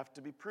all have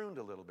to be pruned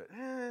a little bit.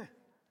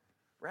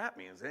 Rap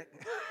music?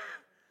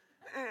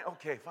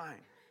 Okay,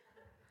 fine.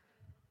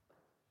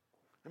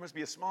 There must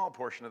be a small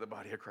portion of the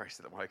body of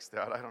Christ that likes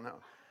that. I don't know.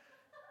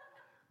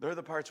 They're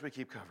the parts we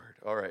keep covered.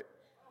 All right.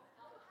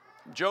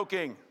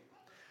 Joking.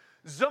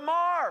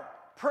 Zamar,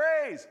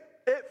 praise.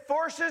 It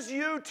forces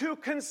you to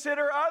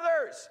consider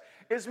others.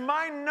 Is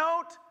my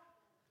note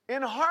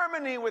in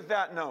harmony with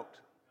that note?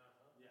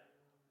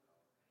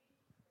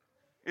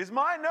 Is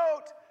my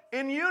note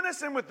in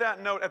unison with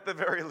that note at the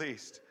very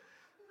least?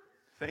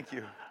 Thank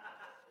you.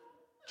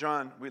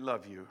 John, we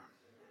love you.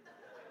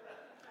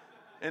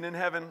 And in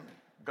heaven,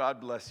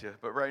 God bless you.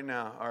 But right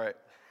now, all right.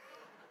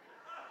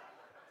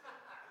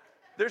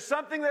 There's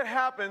something that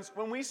happens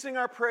when we sing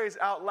our praise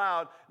out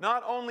loud,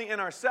 not only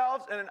in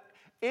ourselves, and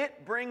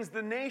it brings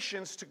the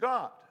nations to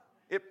God.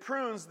 It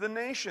prunes the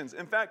nations.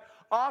 In fact,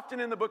 often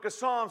in the book of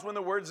Psalms, when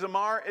the word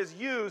Zamar is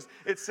used,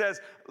 it says,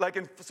 like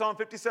in Psalm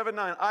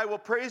 57:9, I will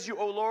praise you,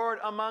 O Lord,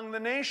 among the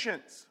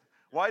nations.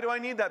 Why do I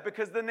need that?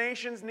 Because the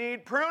nations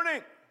need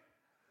pruning.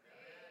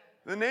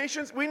 The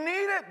nations, we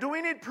need it. Do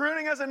we need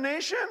pruning as a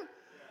nation?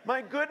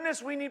 My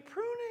goodness, we need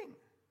pruning.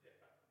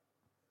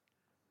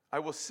 I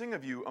will sing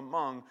of you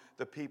among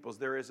the peoples.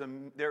 There is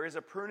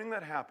a pruning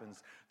that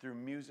happens through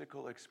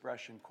musical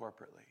expression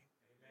corporately.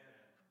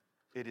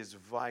 It is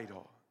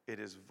vital. It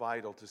is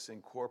vital to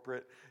sing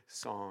corporate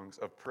songs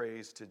of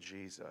praise to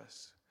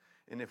Jesus.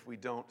 And if we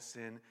don't,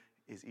 sin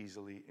is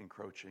easily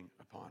encroaching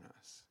upon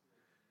us.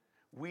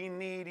 We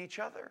need each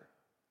other.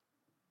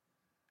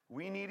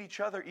 We need each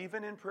other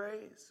even in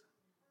praise.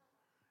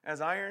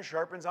 As iron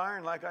sharpens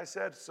iron, like I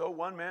said, so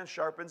one man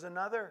sharpens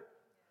another.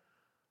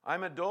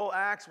 I'm a dull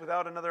axe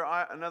without another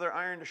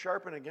iron to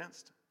sharpen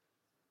against.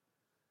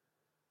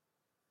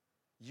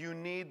 You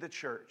need the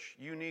church.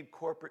 You need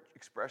corporate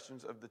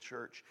expressions of the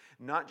church,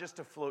 not just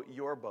to float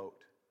your boat,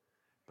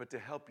 but to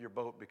help your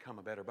boat become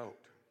a better boat.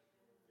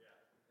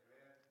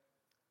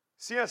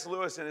 C.S.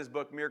 Lewis, in his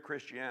book Mere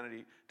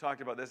Christianity,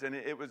 talked about this, and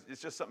it's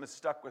just something that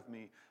stuck with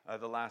me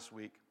the last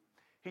week.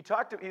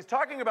 He's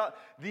talking about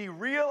the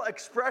real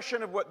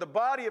expression of what the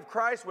body of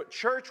Christ, what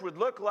church would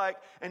look like,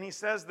 and he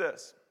says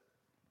this,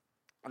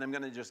 and I'm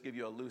going to just give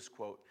you a loose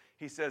quote.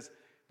 He says,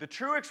 the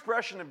true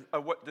expression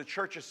of what the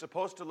church is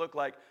supposed to look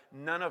like,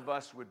 none of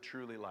us would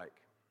truly like.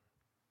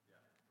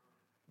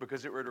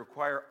 Because it would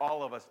require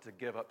all of us to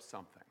give up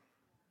something.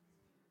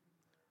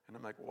 And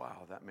I'm like,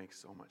 wow, that makes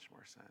so much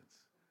more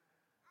sense.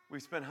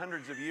 We've spent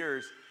hundreds of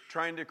years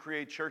trying to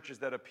create churches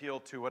that appeal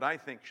to what I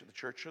think the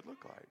church should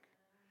look like.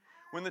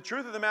 When the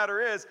truth of the matter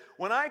is,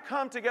 when I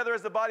come together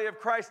as the body of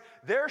Christ,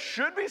 there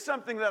should be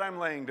something that I'm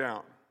laying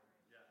down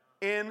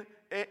in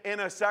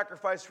a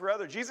sacrifice for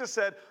others. Jesus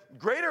said,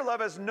 greater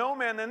love has no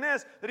man than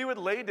this, that he would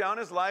lay down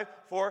his life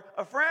for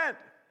a friend.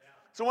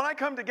 So when I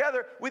come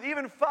together with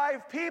even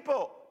 5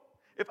 people,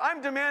 if I'm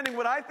demanding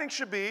what I think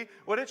should be,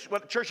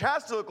 what church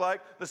has to look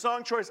like, the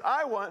song choice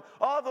I want,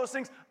 all of those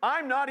things,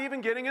 I'm not even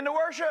getting into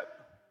worship.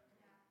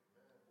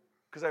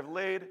 Because I've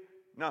laid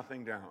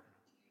nothing down.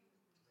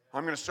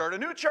 I'm going to start a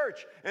new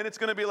church, and it's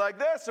going to be like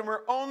this, and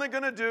we're only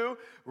going to do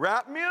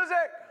rap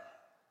music.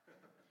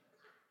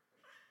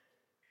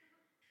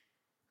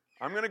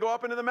 I'm going to go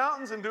up into the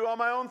mountains and do all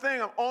my own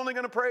thing. I'm only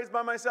going to praise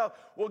by myself.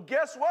 Well,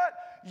 guess what?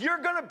 You're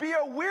going to be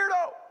a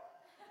weirdo.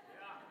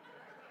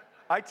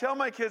 I tell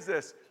my kids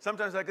this.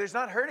 Sometimes like, it's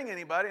not hurting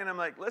anybody. And I'm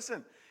like,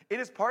 listen, it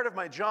is part of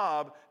my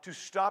job to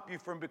stop you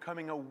from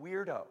becoming a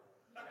weirdo.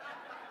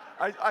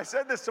 I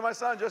said this to my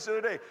son just the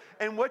other day.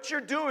 And what you're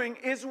doing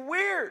is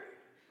weird.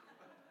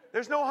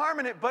 There's no harm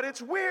in it, but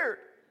it's weird.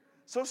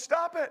 So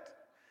stop it.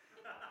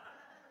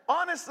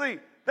 Honestly,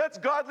 that's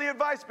godly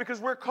advice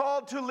because we're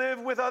called to live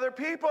with other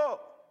people. Amen.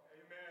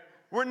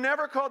 We're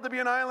never called to be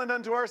an island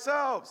unto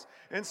ourselves.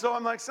 And so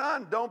I'm like,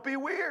 son, don't be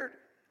weird.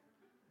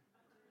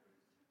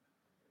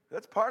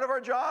 That's part of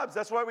our jobs.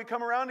 That's why we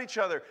come around each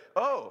other.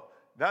 Oh,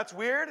 that's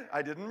weird?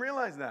 I didn't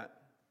realize that.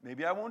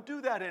 Maybe I won't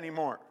do that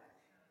anymore.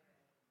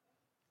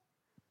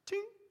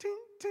 Ting, ting,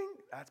 ting.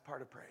 That's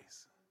part of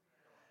praise.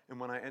 And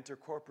when I enter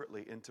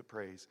corporately into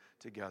praise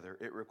together,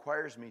 it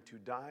requires me to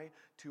die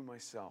to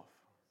myself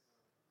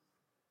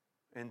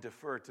and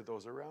defer to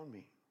those around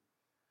me.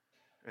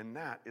 And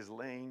that is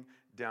laying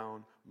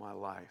down my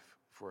life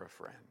for a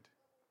friend.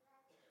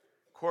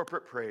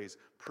 Corporate praise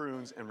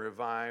prunes and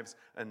revives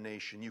a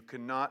nation. You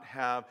cannot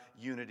have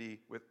unity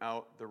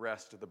without the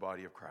rest of the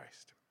body of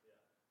Christ.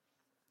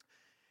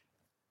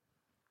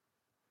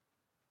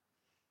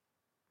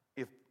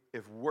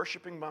 If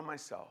worshiping by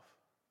myself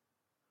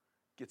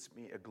gets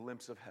me a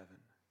glimpse of heaven,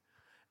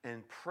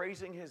 and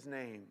praising his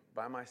name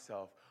by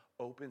myself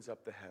opens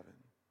up the heaven,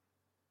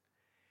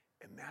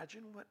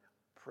 imagine what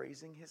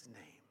praising his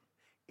name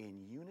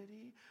in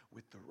unity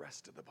with the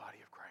rest of the body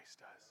of Christ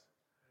does.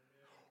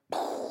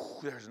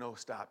 There's no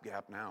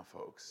stopgap now,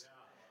 folks.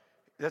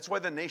 That's why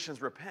the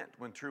nations repent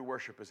when true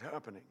worship is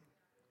happening.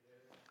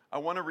 I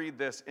want to read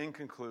this in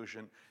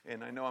conclusion,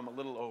 and I know I'm a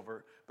little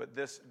over, but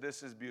this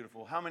is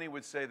beautiful. How many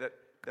would say that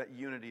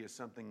unity is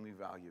something we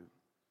value?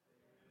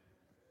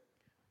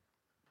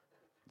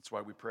 That's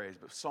why we praise.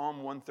 But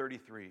Psalm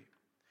 133,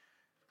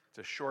 it's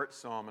a short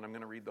psalm, and I'm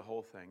going to read the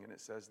whole thing, and it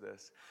says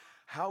this: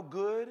 how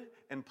good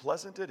and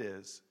pleasant it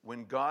is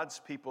when God's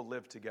people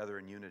live together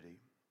in unity.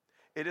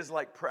 It is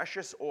like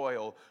precious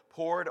oil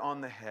poured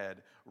on the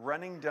head,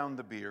 running down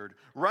the beard,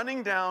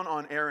 running down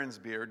on Aaron's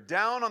beard,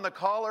 down on the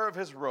collar of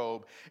his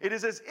robe. It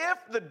is as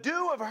if the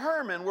dew of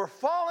Hermon were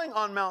falling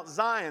on Mount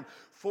Zion,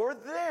 for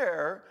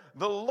there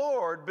the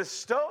Lord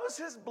bestows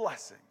his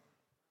blessing,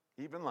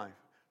 even life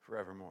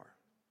forevermore.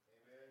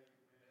 Amen.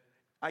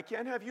 I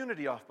can't have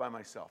unity off by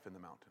myself in the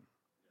mountain.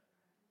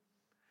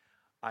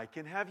 I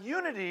can have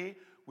unity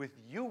with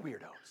you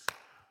weirdos.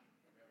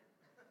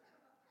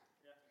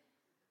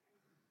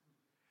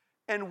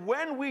 And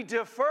when we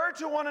defer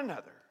to one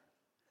another,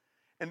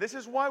 and this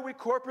is why we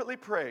corporately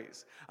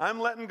praise. I'm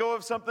letting go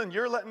of something,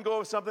 you're letting go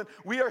of something.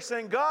 We are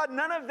saying, God,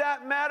 none of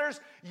that matters.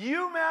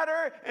 You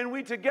matter, and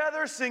we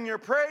together sing your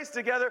praise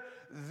together.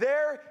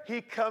 There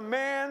he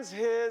commands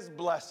his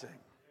blessing.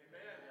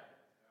 Amen.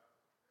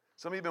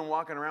 Some of you have been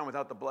walking around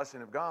without the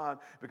blessing of God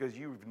because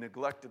you've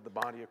neglected the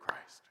body of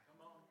Christ.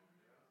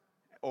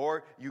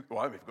 Or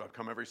well, we've got to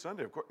come every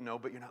Sunday, of course. No,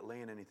 but you're not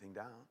laying anything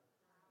down.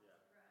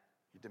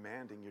 You're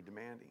demanding.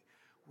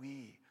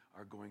 We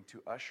are going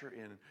to usher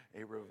in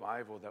a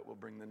revival that will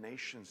bring the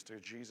nations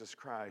to Jesus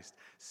Christ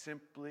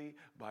simply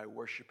by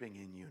worshiping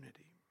in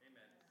unity.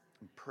 Amen.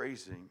 And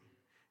praising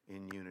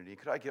in unity.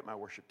 Could I get my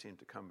worship team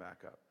to come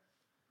back up?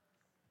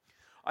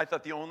 I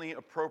thought the only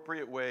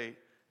appropriate way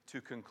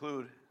to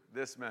conclude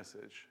this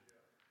message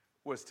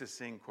was to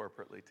sing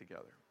corporately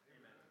together.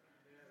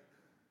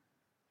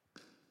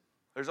 Amen.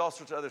 There's all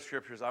sorts of other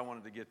scriptures I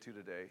wanted to get to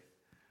today,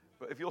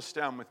 but if you'll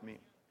stand with me.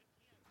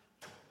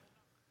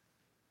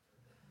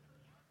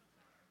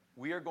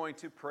 We are going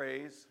to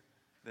praise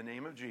the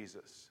name of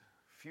Jesus.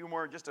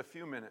 Just a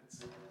few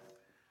minutes.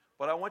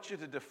 But I want you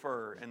to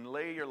defer and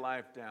lay your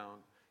life down.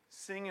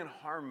 Sing in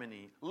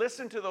harmony.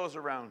 Listen to those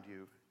around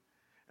you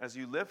as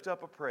you lift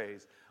up a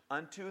praise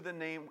unto the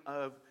name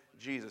of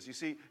Jesus. You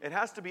see, it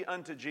has to be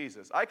unto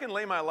Jesus. I can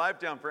lay my life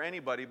down for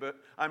anybody, but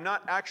I'm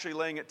not actually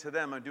laying it to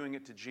them. I'm doing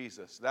it to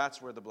Jesus.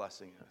 That's where the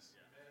blessing is.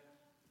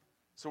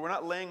 So we're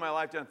not laying my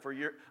life down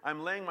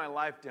I'm laying my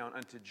life down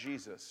unto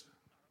Jesus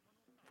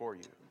for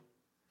you.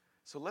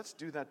 So let's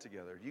do that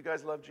together. Do you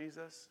guys love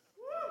Jesus?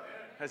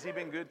 Has he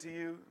been good to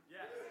you? Yes.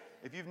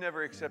 If you've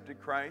never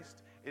accepted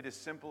Christ, it is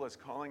simple as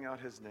calling out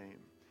his name.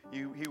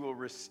 You will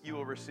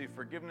receive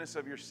forgiveness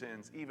of your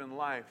sins, even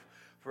life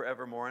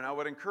forevermore. And I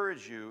would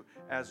encourage you,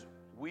 as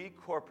we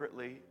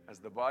corporately, as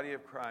the body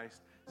of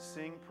Christ,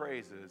 sing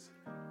praises,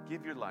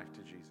 give your life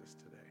to Jesus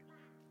today.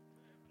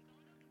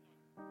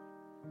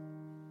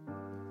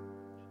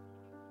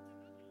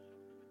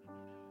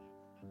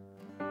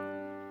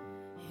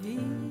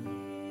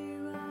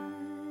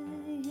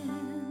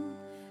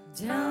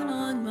 Down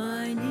on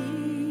my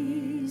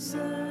knees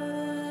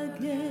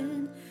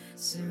again,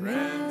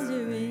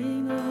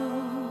 surrendering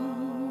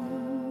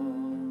all,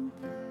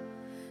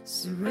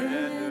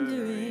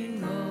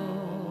 surrendering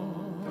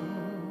all.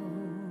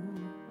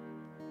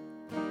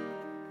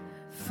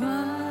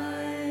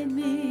 Find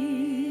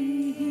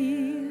me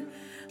here,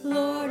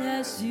 Lord,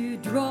 as you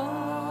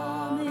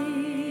draw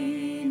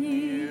me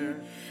near.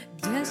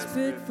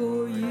 desperate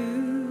for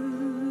you.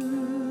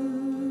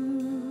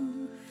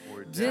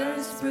 We're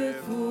Desperate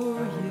for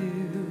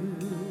you.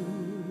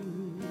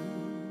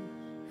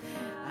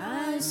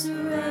 I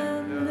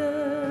surrender.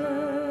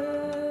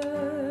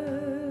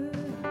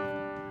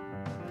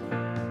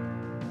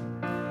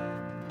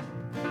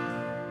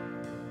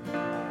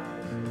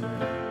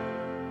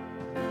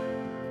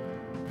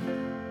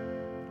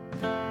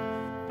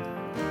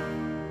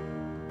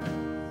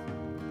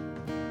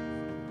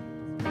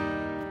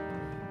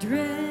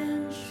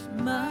 Drench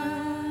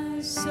my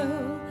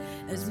soul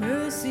as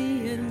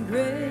mercy and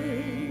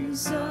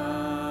grace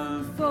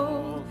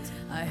unfold.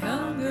 I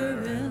hunger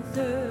and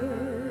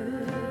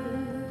thirst.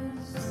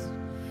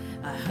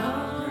 I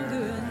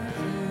hunger and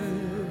thirst.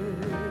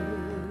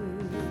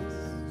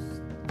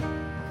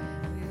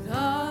 With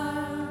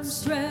arms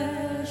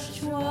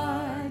stretched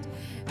wide,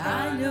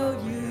 I know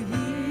you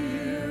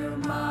hear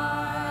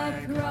my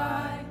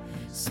cry.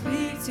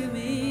 Speak to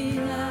me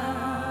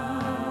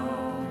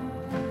now.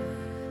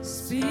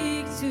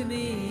 Speak to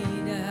me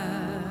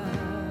now.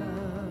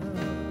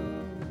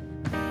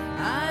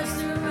 I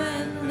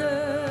surrender.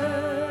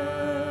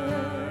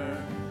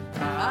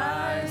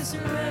 I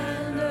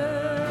surrender.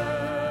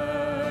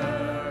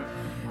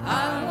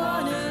 I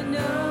want to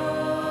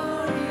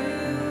know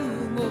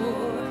you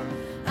more.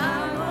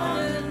 I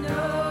want to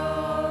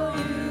know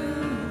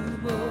you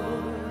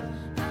more.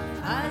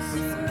 I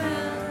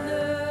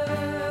surrender.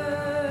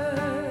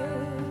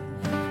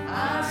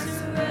 I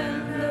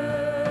surrender.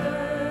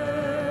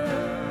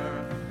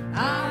 I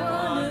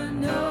want to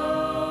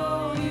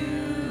know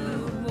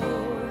you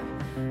more.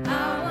 I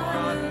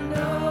want to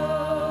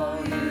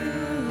know you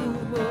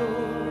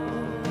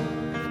more.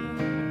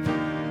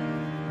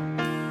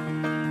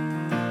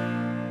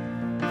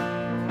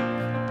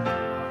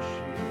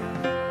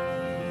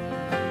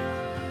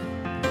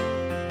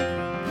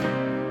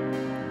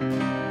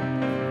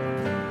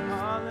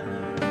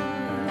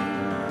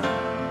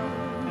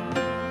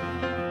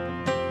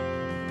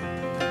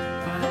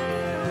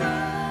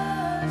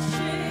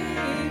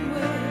 Rushing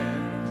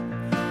wind,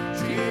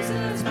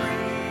 Jesus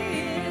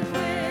breathe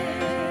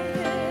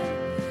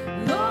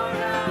within. Lord,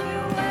 have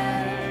your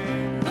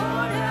way.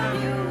 Lord,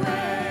 have your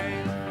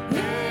way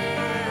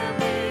in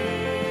me.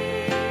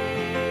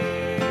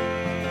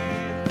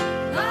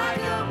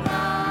 Like a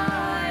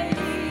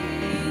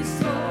mighty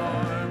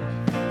storm,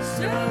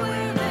 stir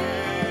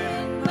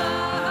within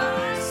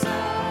my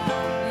soul.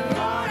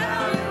 Lord,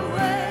 have your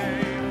way.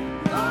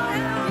 Lord,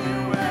 have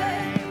your way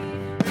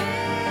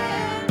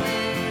in me.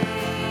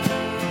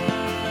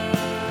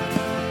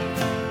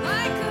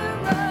 Like a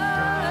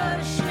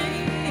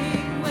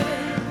rushing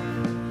wind,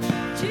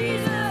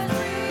 Jesus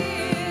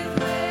breathe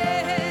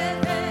within.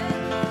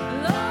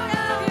 Lord,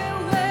 have your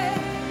way.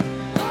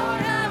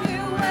 Lord, have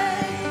your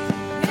way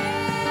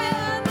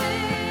in me.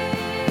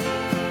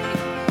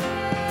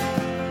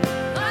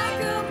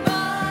 Like a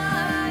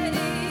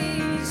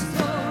mighty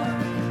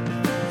storm,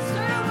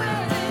 stir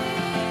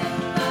within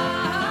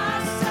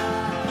my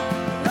soul.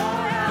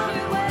 Lord, have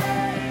your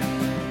way.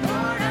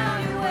 Lord,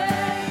 have your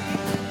way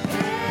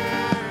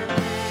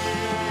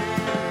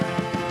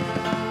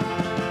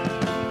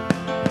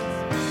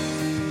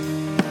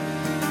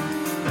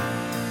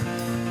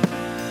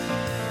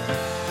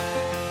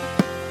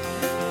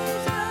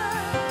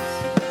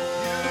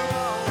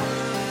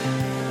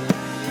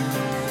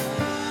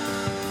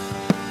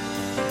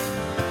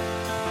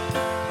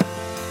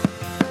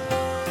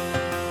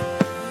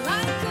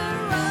Like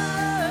a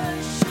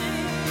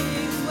rushing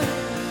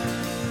wind,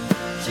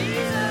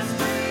 Jesus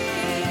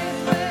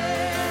breathe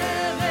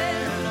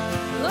within.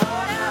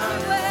 Lord,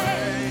 have your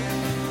way.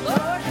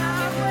 Lord,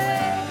 have your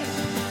way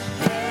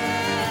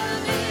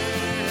in me.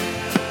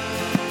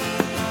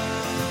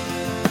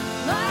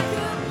 Like a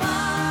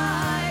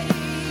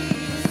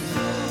mighty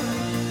storm,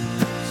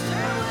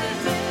 stir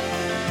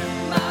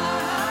within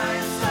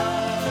my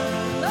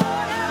soul.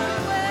 Lord, have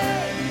your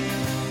way.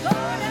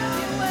 Lord, have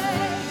your way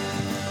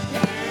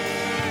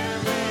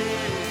in me.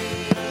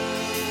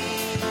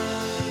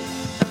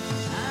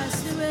 I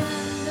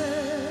surrender.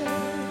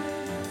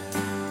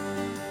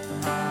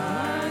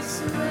 I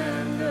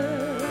surrender.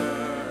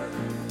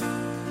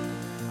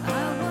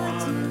 I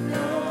want to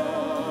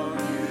know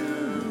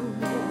you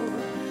more.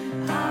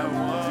 I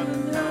want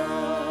to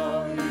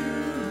know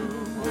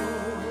you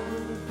more.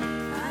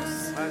 I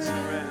I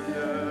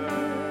surrender.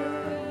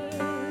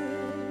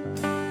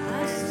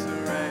 I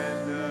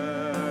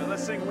Surrender.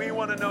 Let's sing, we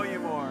want to know you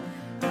more.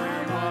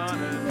 I want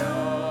to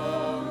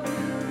know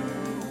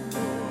you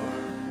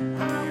more.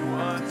 We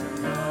want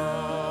to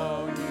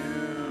know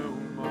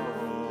you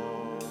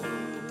more.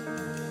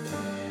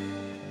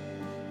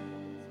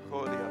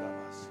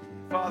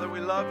 Father, we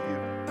love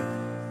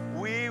you.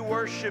 We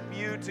worship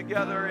you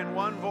together in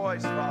one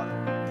voice,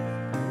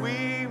 Father.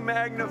 We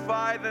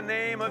magnify the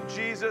name of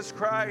Jesus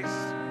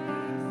Christ.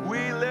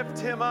 We lift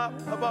him up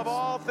above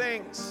all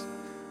things.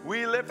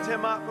 We lift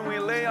him up and we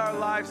lay our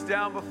lives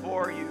down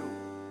before you.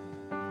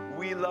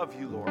 We love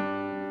you,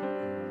 Lord.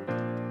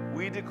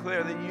 We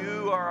declare that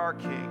you are our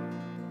King.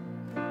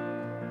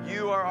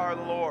 You are our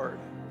Lord.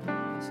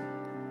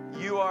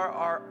 You are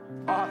our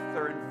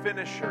author and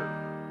finisher.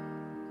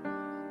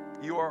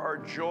 You are our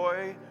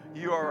joy.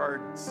 You are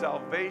our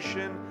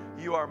salvation.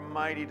 You are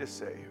mighty to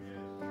save.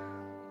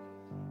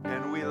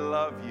 And we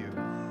love you.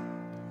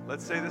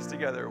 Let's say this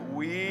together.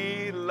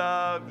 We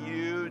love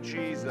you,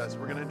 Jesus.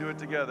 We're going to do it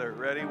together.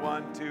 Ready?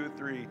 1, 2,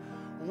 3.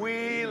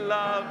 We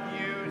love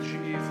you,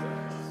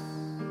 Jesus.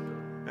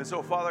 And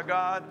so, Father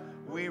God,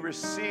 we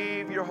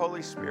receive your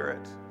Holy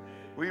Spirit.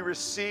 We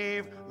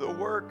receive the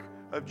work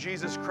of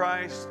Jesus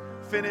Christ,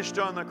 finished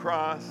on the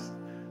cross,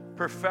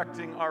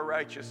 perfecting our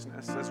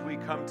righteousness as we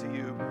come to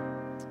you.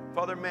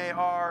 Father, may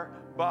our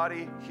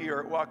body here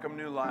at Welcome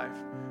New Life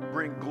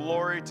bring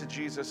glory to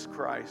Jesus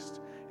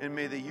Christ, and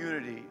may the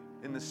unity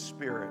in the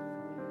Spirit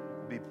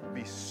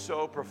be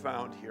so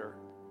profound here.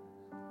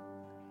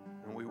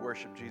 And we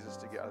worship Jesus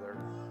together.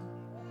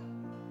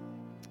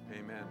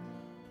 Amen.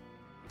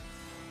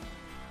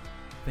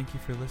 Thank you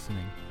for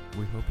listening.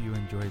 We hope you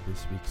enjoyed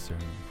this week's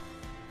sermon.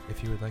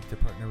 If you would like to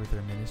partner with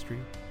our ministry,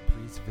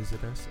 please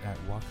visit us at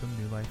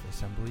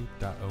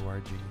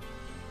WelcomeNewLifeAssembly.org.